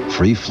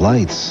 free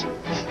flights,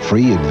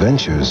 free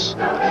adventures.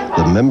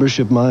 The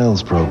Membership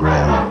Miles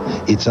program.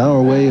 It's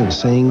our way of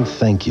saying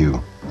thank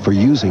you for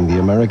using the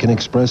American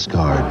Express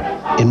card.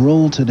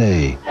 Enroll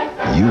today.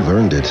 You've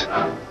earned it.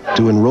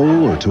 To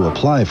enroll or to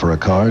apply for a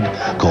card,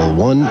 call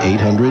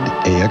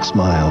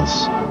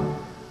 1-800-AX-MILES.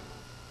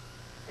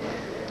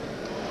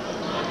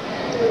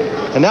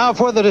 And now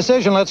for the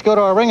decision, let's go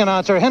to our ring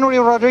announcer, Henry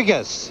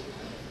Rodriguez.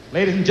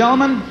 Ladies and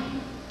gentlemen,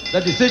 the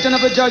decision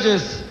of the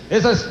judges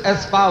is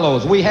as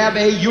follows. We have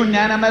a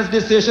unanimous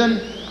decision.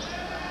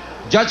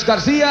 Judge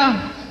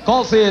Garcia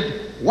calls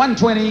it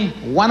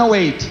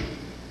 120-108.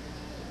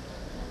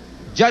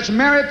 Judge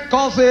Merritt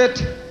calls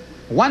it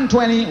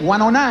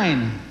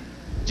 120-109.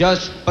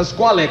 Judge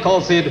Pasquale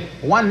calls it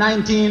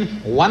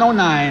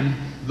 119-109.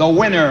 The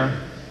winner,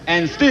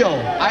 and still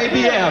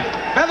IBF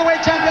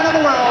featherweight champion of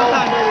the world,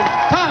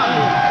 Tom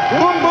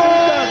Boom Boom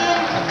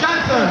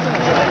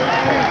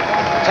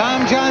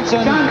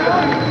Johnson.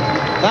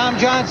 Tom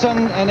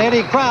Johnson and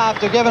Eddie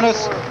Croft have given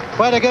us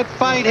quite a good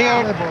fight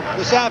here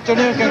this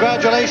afternoon.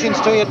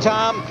 Congratulations to you,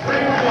 Tom.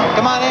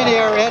 Come on in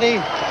here, Eddie.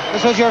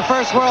 This was your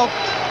first world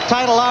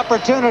title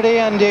opportunity,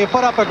 and you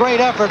put up a great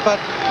effort, but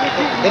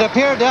it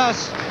appeared to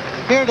us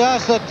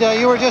that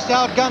you were just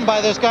outgunned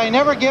by this guy. He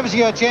never gives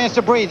you a chance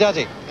to breathe, does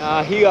he?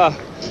 He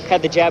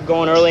had the jab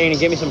going early, and he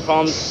gave me some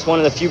problems. One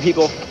of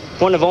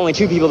only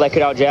 2 people that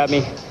could out-jab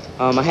me.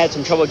 I had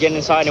some trouble getting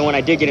inside, and when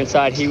I did get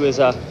inside, he was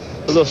a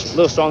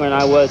little stronger than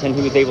I was, and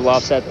he was able to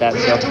offset that.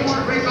 So,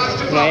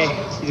 you know,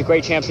 hey, he's a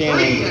great champion,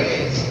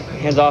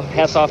 and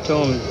hats off to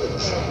him.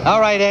 All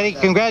right, Eddie,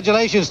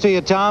 congratulations to you,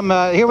 Tom.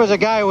 Here was a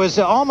guy who was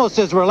almost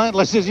as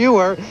relentless as you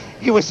were.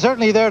 He was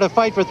certainly there to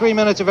fight for 3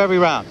 minutes of every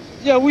round.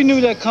 Yeah, we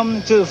knew that coming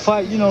into the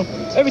fight. You know,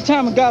 every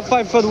time a guy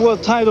fights for the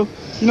world title,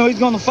 you know, he's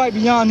going to fight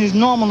beyond his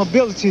normal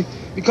ability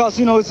because,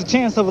 you know, it's a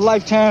chance of a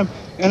lifetime.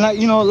 And, like,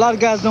 you know, a lot of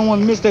guys don't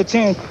want to miss that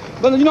chance.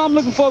 But, you know, I'm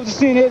looking forward to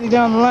seeing Eddie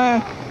down the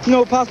line, you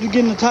know, possibly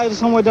getting the title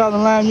somewhere down the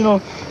line, you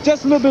know,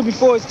 just a little bit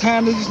before it's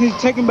time. They just need to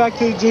take him back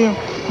to the gym,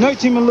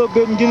 nurture him a little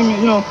bit and get him,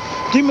 you know,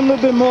 give him a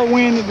little bit more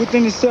wind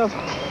within himself.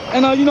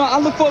 And, you know, I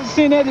look forward to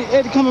seeing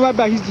Eddie coming right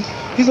back.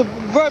 He's a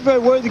very, very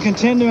worthy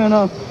contender,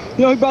 and,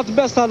 you know, he brought the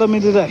best out of me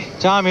today.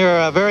 Tom,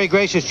 you're a very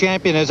gracious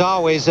champion as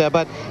always,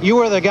 but you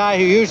are the guy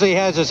who usually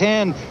has his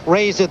hand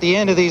raised at the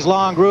end of these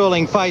long,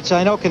 grueling fights.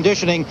 I know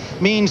conditioning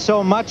means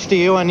so much to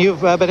you, and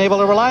you've been able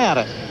to rely on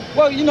it.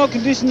 Well, you know,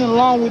 conditioning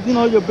along with, you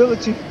know, your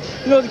ability.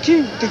 You know, the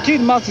key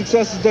to my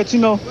success is that, you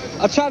know,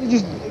 I try to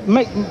just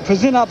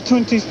present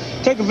opportunities,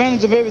 take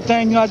advantage of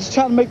everything. You know, I just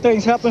try to make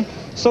things happen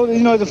so that,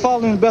 you know, to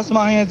fall in the best of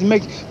my hands and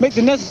make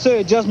the necessary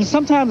adjustments.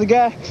 Sometimes the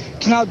guy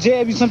can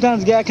out-jab you,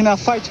 sometimes the guy can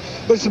out-fight you,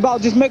 but it's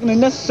about just making the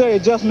necessary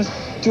adjustments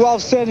to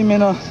offset him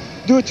and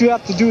do what you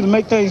have to do to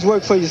make things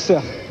work for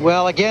yourself.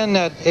 Well,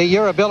 again,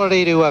 your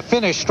ability to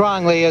finish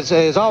strongly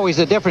is always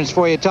a difference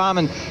for you, Tom.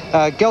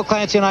 And Gil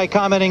Clancy and I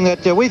commenting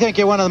that we think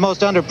you're one of the most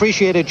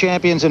underappreciated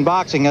champions in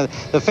boxing.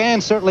 The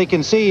fans certainly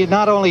can see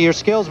not only your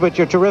skills, but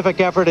your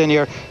terrific effort and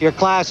your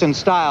class and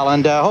style.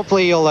 And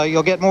hopefully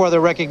you'll get more of the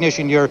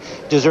recognition you're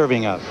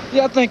deserving of.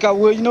 Yeah, I think I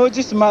will. You know, it's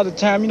just a matter of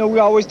time. You know,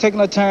 we're always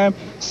taking our time,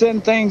 setting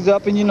things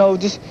up, and, you know,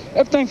 just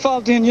everything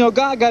falls in. You know,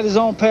 God got his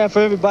own path for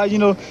everybody. You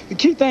know, the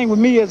key thing with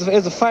me as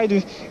a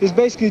fighter is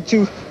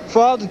basically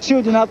for all the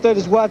children out there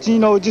that's watching, you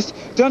know, just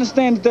to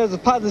understand that there's a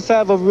positive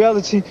side of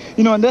reality,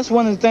 you know, and that's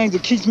one of the things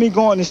that keeps me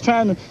going is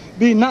trying to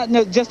be not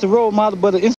just a role model, but an